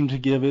they seem to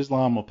give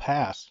Islam a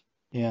pass.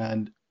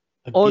 And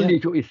again, only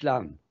to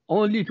Islam,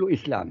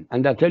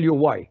 and I'll tell you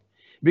why.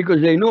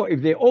 Because they know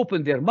if they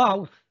open their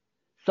mouth,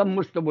 some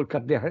Muslim will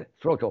cut their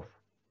throat off.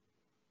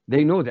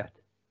 They know that.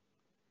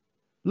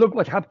 Look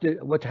what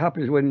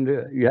happens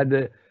when you had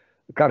the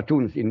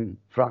cartoons in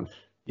France.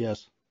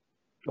 Yes.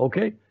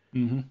 Okay?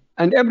 Mm-hmm.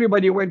 And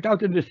everybody went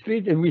out in the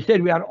street and we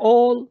said we are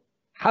all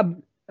have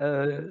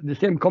the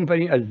same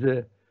company as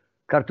the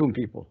cartoon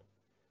people.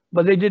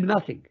 But they did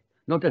nothing.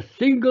 Not a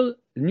single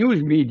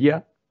news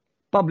media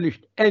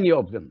published any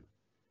of them.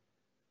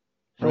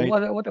 So Right.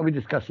 what are we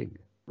discussing?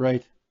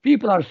 Right.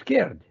 People are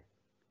scared,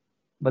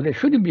 but they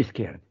shouldn't be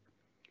scared.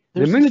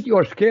 There's The minute this, you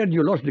are scared,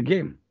 you lost the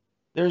game.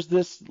 there's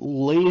this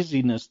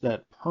laziness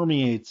that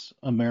permeates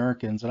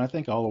Americans, and I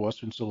think all of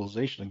Western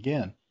civilization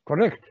again.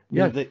 Correct?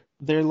 Yes.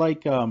 They're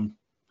like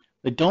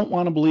they don't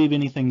want to believe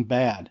anything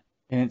bad,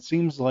 and it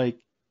seems like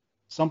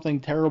something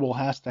terrible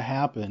has to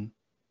happen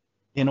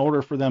in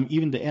order for them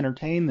even to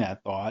entertain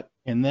that thought,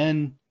 and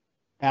then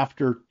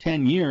after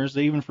 10 years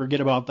they even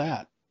forget about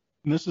that.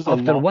 And this is a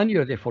After long, 1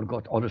 year, they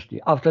forgot,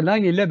 honestly. After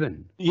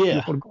 9/11, they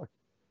yeah. forgot.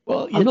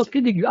 Well, I'm it's not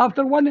kidding you.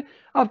 After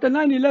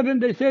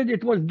 9/11, they said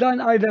it was done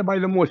either by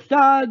the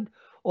Mossad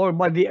or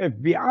by the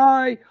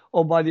FBI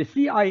or by the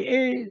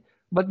CIA,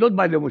 but not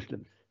by the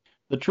Muslims.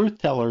 the truth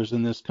tellers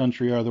in this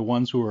country are the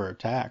ones who are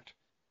attacked,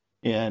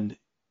 and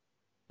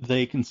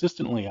they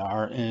consistently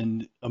are.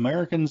 And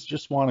Americans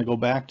just want to go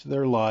back to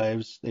their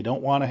lives. They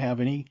don't want to have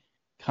any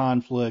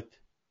conflict.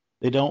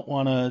 They don't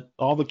want to.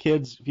 All the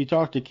kids, if you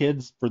talk to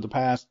kids for the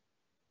past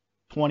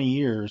 20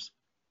 years,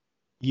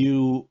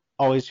 you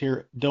always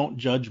hear, "Don't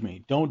judge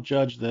me. Don't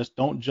judge this.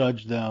 Don't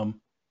judge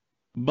them."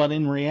 But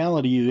in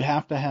reality, you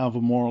have to have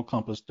a moral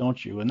compass, don't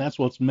you? And that's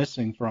what's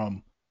missing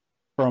from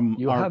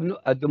You our, have no,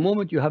 at the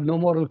moment, you have no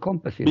moral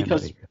compass in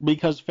America.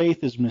 because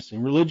faith is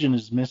missing, religion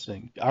is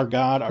missing, our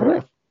God,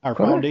 Correct. our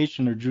Correct.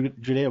 foundation, our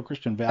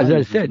Judeo-Christian As I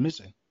values is said,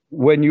 missing.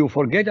 when you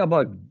forget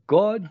about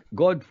God,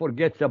 God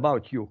forgets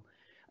about you,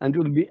 and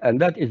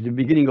that is the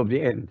beginning of the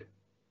end.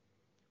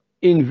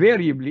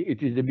 Invariably,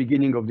 it is the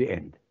beginning of the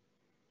end.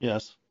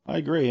 Yes, I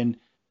agree. And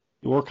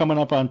we're coming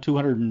up on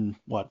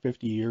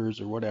 250 years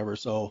or whatever.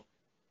 So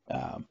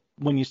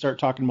when you start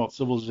talking about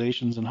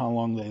civilizations and how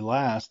long they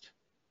last,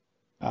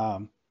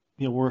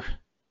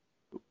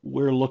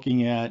 we're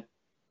looking at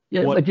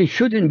Yeah, what. but it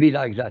shouldn't be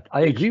like that.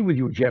 I It agree with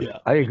you, Jeff. Yeah,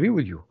 I agree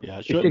with you. yeah, it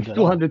It shouldn't takes at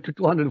all. 200 to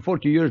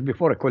 240 years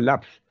before a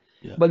collapse.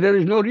 Yeah. But there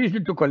is no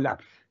reason to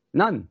collapse.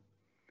 None.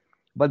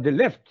 But the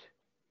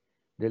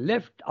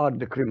left are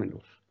the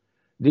criminals.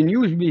 The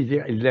news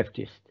media is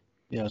leftist.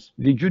 Yes,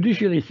 The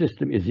judiciary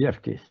system is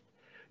leftist.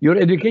 Your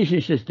education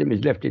system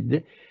is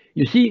leftist.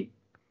 You see,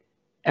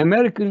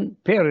 American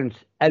parents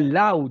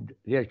allowed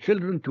their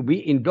children to be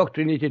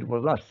indoctrinated for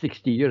the last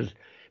 60 years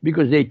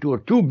because they were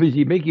too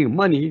busy making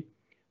money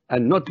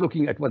and not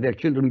looking at what their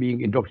children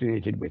being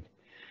indoctrinated with.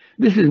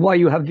 This is why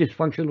you have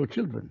dysfunctional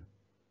children.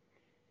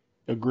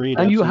 agreed.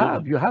 And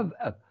Absolutely. you have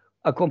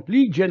a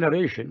complete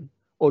generation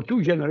or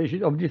two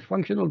generations of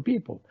dysfunctional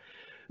people.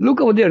 Look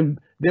what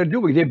they're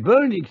doing. They're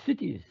burning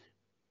cities,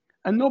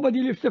 and nobody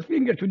lifts a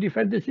finger to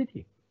defend the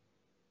city.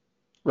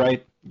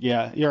 Right.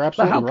 Yeah, you're But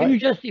absolutely how can you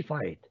right.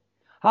 justify it?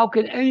 How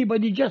can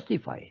anybody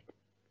justify it?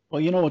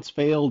 Well, you know what's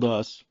failed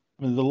us?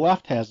 I mean, the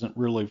left hasn't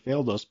really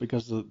failed us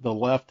because the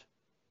left,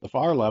 the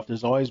far left,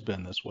 has always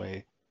been this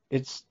way.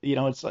 It's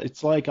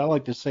like I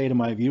like to say to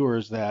my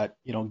viewers that,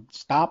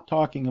 stop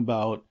talking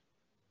about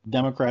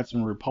Democrats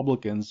and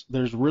Republicans.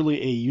 There's really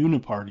a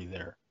uniparty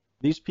there.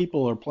 These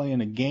people are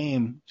playing a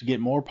game to get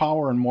more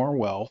power and more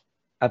wealth.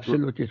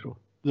 Absolutely true.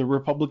 The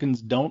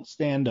Republicans don't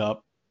stand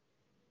up,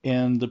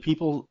 and the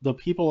people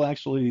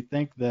actually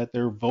think that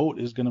their vote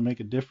is going to make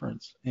a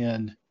difference.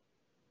 And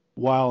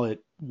while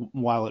it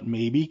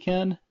maybe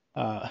can,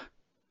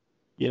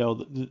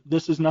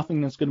 this is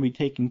nothing that's going to be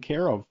taken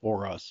care of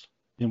for us,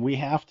 and we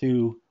have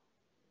to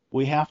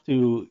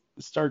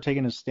start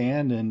taking a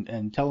stand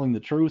and telling the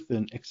truth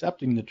and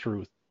accepting the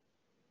truth.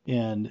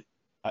 And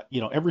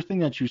everything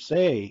that you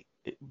say,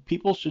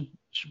 people should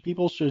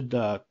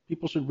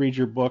read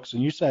your books.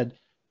 And you said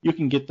you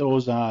can get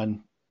those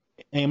on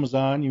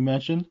Amazon, you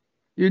mentioned.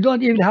 You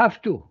don't even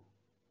have to.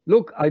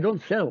 Look, I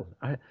don't sell.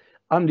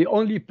 I'm the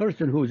only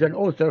person who's an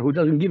author who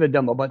doesn't give a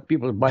damn about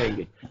people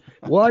buying it.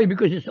 Why?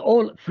 Because it's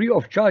all free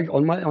of charge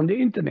on the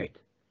internet.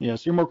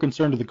 Yes, you're more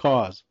concerned with the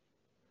cause,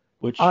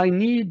 which I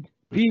need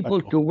people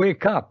respectful. to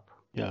wake up.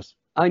 Yes,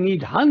 I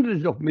need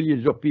hundreds of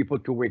millions of people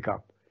to wake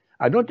up.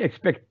 I don't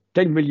expect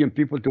 10 million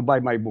people to buy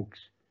my books.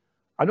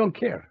 I don't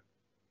care.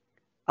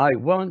 I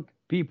want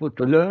people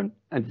to learn,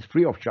 and it's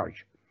free of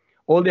charge.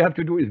 All they have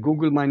to do is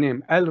Google my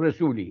name, Al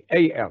Rassooli,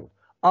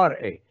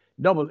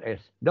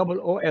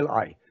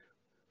 ALRASSOOLI.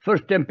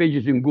 First 10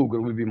 pages in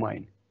Google will be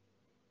mine.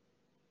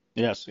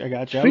 yes, I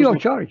got you. Free of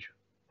charge.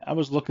 I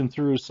was looking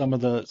through some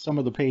of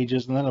the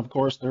pages, and then of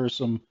course there's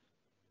some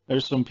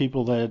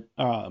people that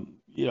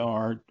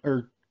are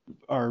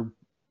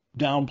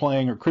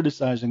downplaying or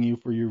criticizing you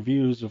for your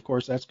views. Of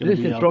course, that's going to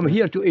be Listen, out from there.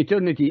 here to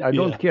eternity, I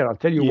don't Yeah. care. I'll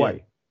tell you Yeah.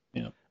 why.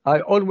 Yeah.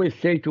 I always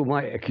say to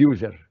my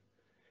accuser,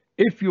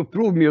 if you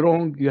prove me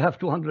wrong, you have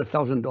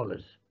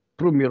 $200,000.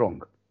 Prove me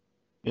wrong.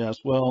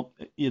 Yes. Well,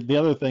 the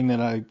other thing that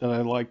I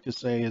like to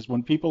say is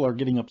when people are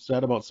getting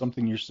upset about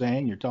something you're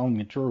saying, you're telling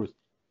the truth.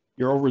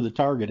 You're over the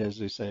target, as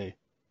they say.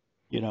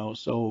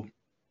 So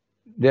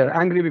They're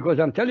angry because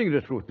I'm telling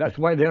the truth. That's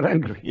why they're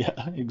angry.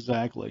 yeah,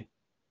 exactly.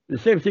 The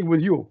same thing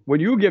with you.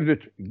 When you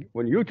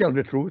tell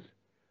the truth,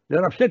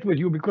 they're upset with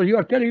you because you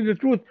are telling the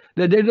truth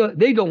that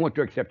they don't want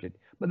to accept it.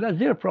 But that's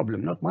their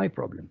problem, not my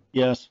problem.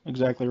 Yes,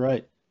 exactly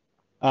right.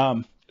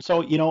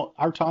 So,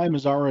 our time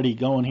is already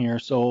going here,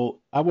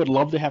 so I would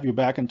love to have you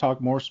back and talk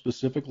more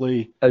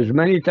specifically. As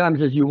many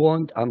times as you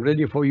want, I'm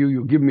ready for you.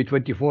 You give me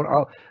 24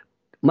 hours.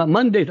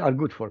 Mondays are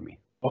good for me.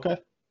 Okay.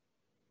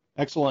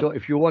 Excellent. So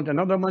if you want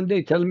another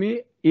Monday, tell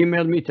me,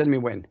 email me, tell me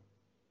when.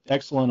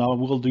 Excellent. I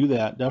will do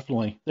that,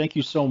 definitely. Thank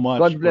you so much.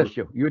 God bless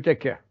you. You take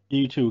care.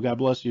 You too. God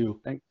bless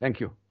you. Thank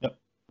you. Yep.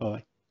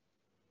 Bye.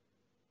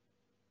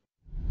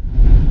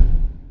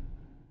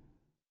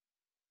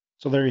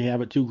 So there you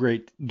have it, two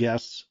great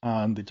guests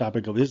on the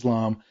topic of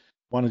Islam. I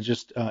want to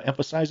just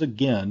emphasize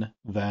again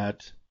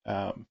that,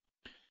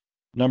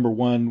 number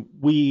one,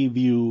 we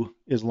view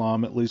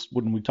Islam, at least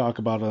when we talk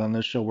about it on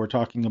this show, we're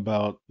talking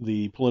about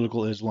the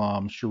political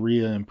Islam,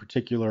 Sharia in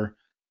particular,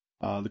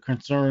 the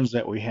concerns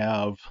that we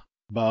have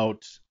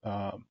about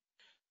some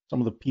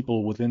of the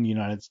people within the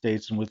United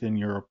States and within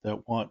Europe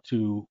that want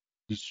to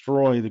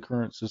destroy the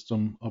current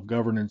system of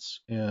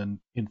governance in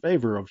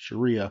favor of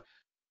Sharia.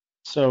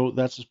 So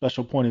that's a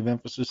special point of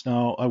emphasis.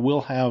 Now, I will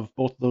have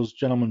both of those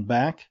gentlemen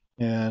back,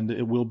 and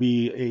it will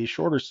be a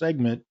shorter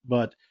segment,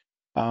 but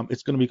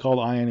it's going to be called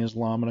Eye on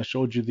Islam, and I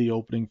showed you the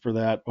opening for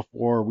that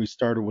before we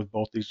started with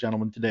both these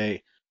gentlemen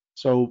today.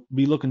 So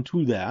be looking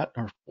to that,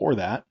 or for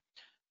that.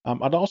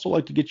 I'd also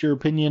like to get your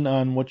opinion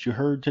on what you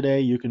heard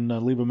today. You can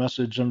leave a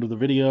message under the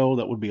video.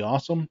 That would be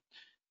awesome.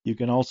 You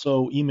can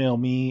also email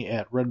me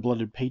at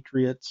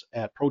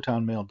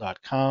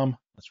redbloodedpatriots@protonmail.com.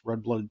 That's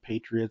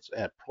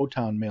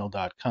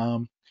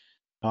redbloodedpatriots@protonmail.com.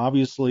 Now,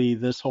 obviously,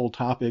 this whole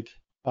topic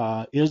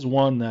is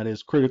one that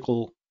is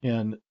critical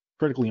and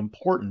critically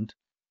important,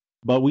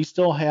 but we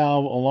still have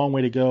a long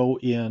way to go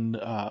in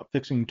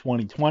fixing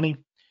 2020.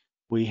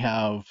 We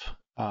have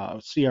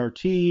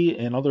CRT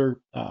and other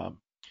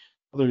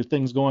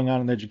things going on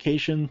in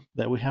education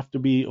that we have to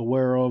be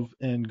aware of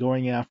and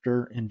going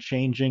after and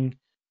changing.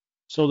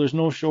 So there's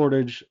no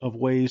shortage of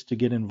ways to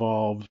get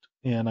involved,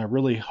 and I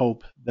really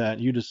hope that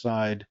you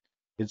decide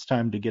it's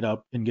time to get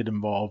up and get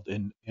involved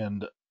and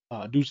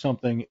do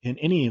something in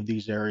any of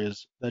these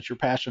areas that you're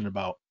passionate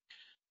about.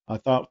 I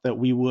thought that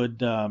we would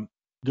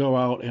go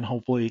out and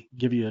hopefully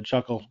give you a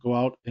chuckle, go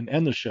out and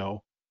end the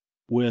show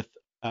with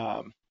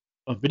a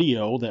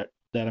video that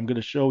I'm going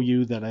to show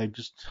you that I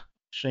just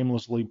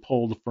shamelessly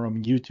pulled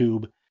from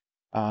YouTube.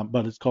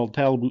 But it's called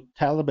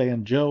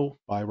Taliban Joe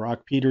by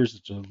Rock Peters.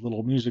 It's a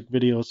little music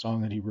video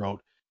song that he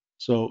wrote.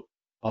 So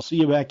I'll see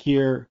you back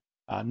here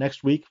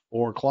next week,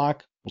 4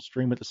 o'clock. We'll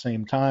stream at the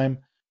same time.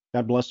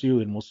 God bless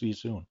you, and we'll see you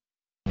soon.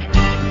 Joe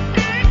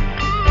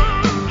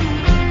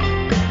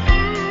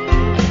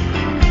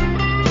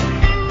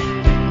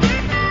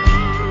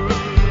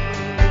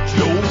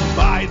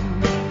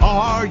Biden,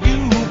 are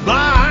you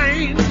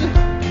blind?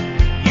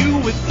 You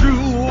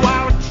withdrew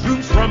our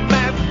troops from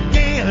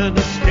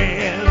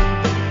Afghanistan,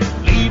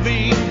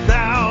 leaving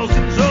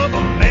thousands of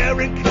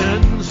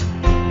Americans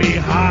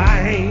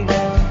behind.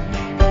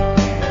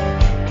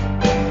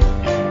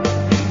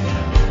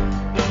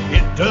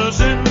 It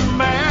doesn't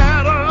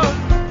matter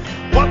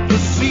what the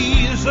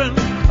season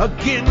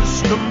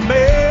against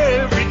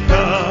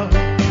America.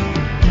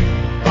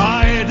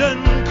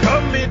 Biden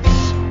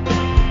commits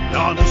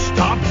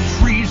non-stop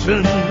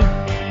treason.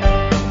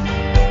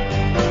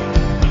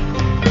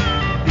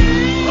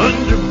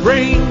 Under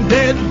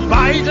brain-dead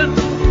Biden,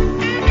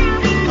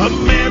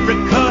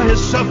 America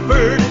has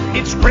suffered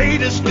its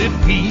greatest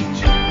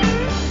defeat.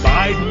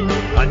 Biden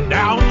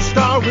announced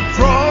our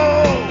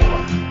withdrawal.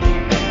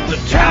 The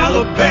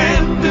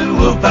Taliban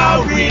knew of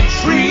our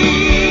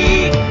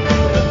retreat.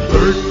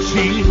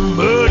 13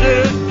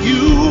 murdered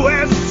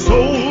U.S.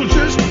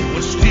 soldiers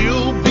would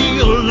still be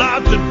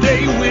alive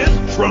today with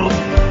Trump.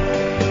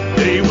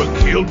 They were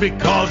killed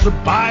because of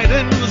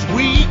Biden's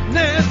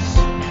weakness.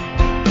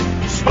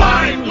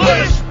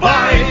 Spineless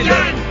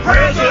Biden,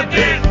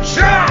 President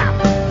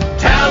Trump.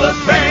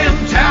 Taliban,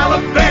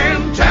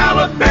 Taliban,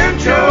 Taliban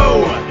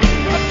Joe. A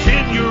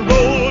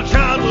 10-year-old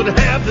child would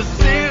have the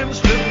sense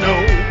to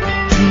know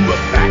to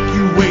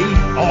evacuate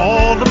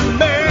all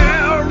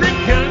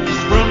Americans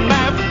from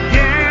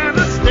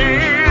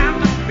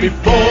Afghanistan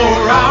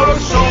before our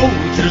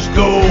soldiers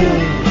go.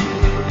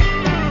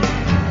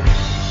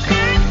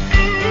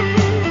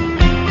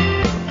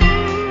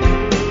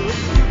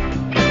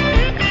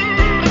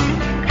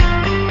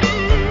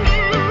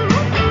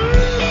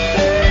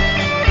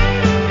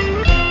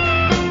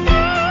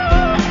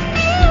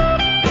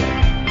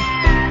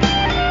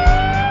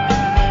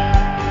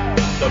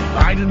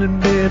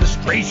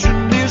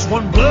 Administration is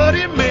one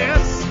bloody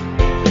mess.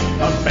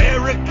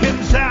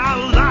 Americans,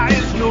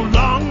 allies no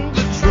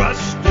longer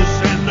trust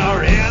us, and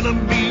our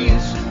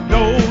enemies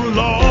no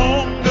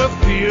longer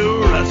fear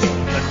us.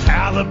 The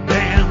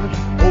Taliban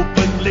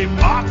openly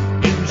mock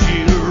and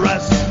jeer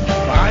us.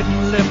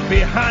 Biden left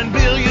behind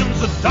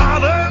billions of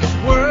dollars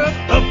worth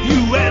of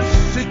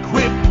U.S.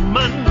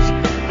 equipment.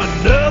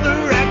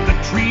 Another act of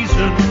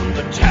treason.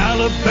 The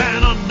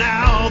Taliban are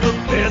now the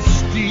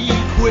best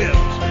equipped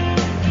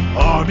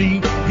army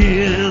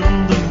in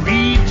the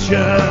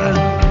region.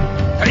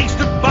 Thanks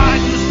to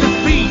Biden's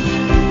defeat,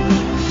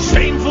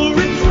 shameful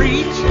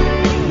retreat,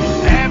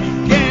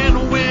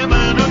 Afghan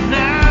women are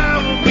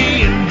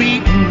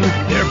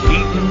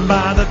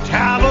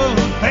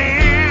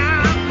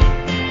Taliban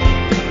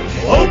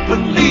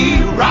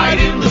openly right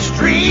in the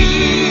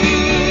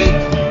street.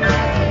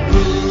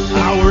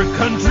 Our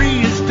country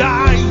is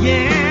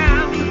dying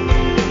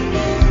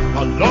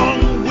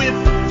along with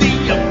the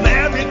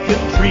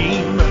American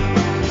dream.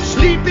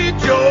 Sleepy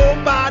Joe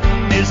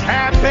Biden is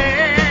happy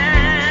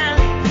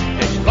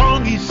as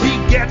long as he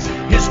gets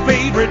his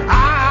favorite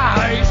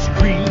ice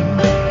cream.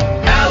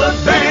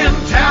 Taliban,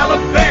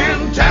 Taliban,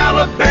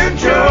 Taliban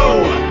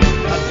Joe.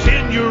 A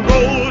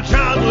 10-year-old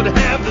child would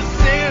have the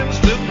sense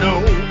to know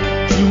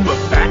to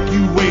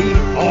evacuate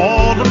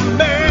all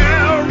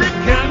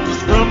Americans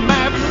from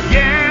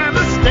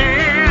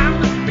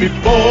Afghanistan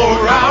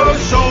before our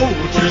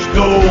soldiers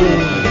go.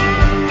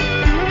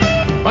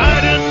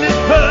 Biden is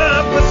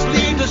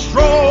purposely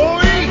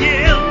destroying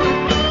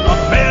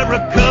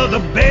America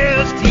the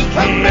best he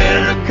can.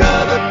 America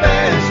the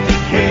best he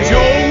can.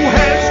 Joe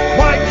has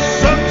quite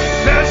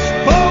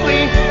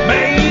successfully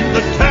made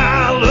the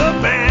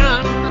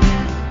Taliban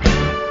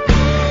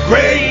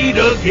great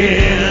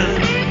again.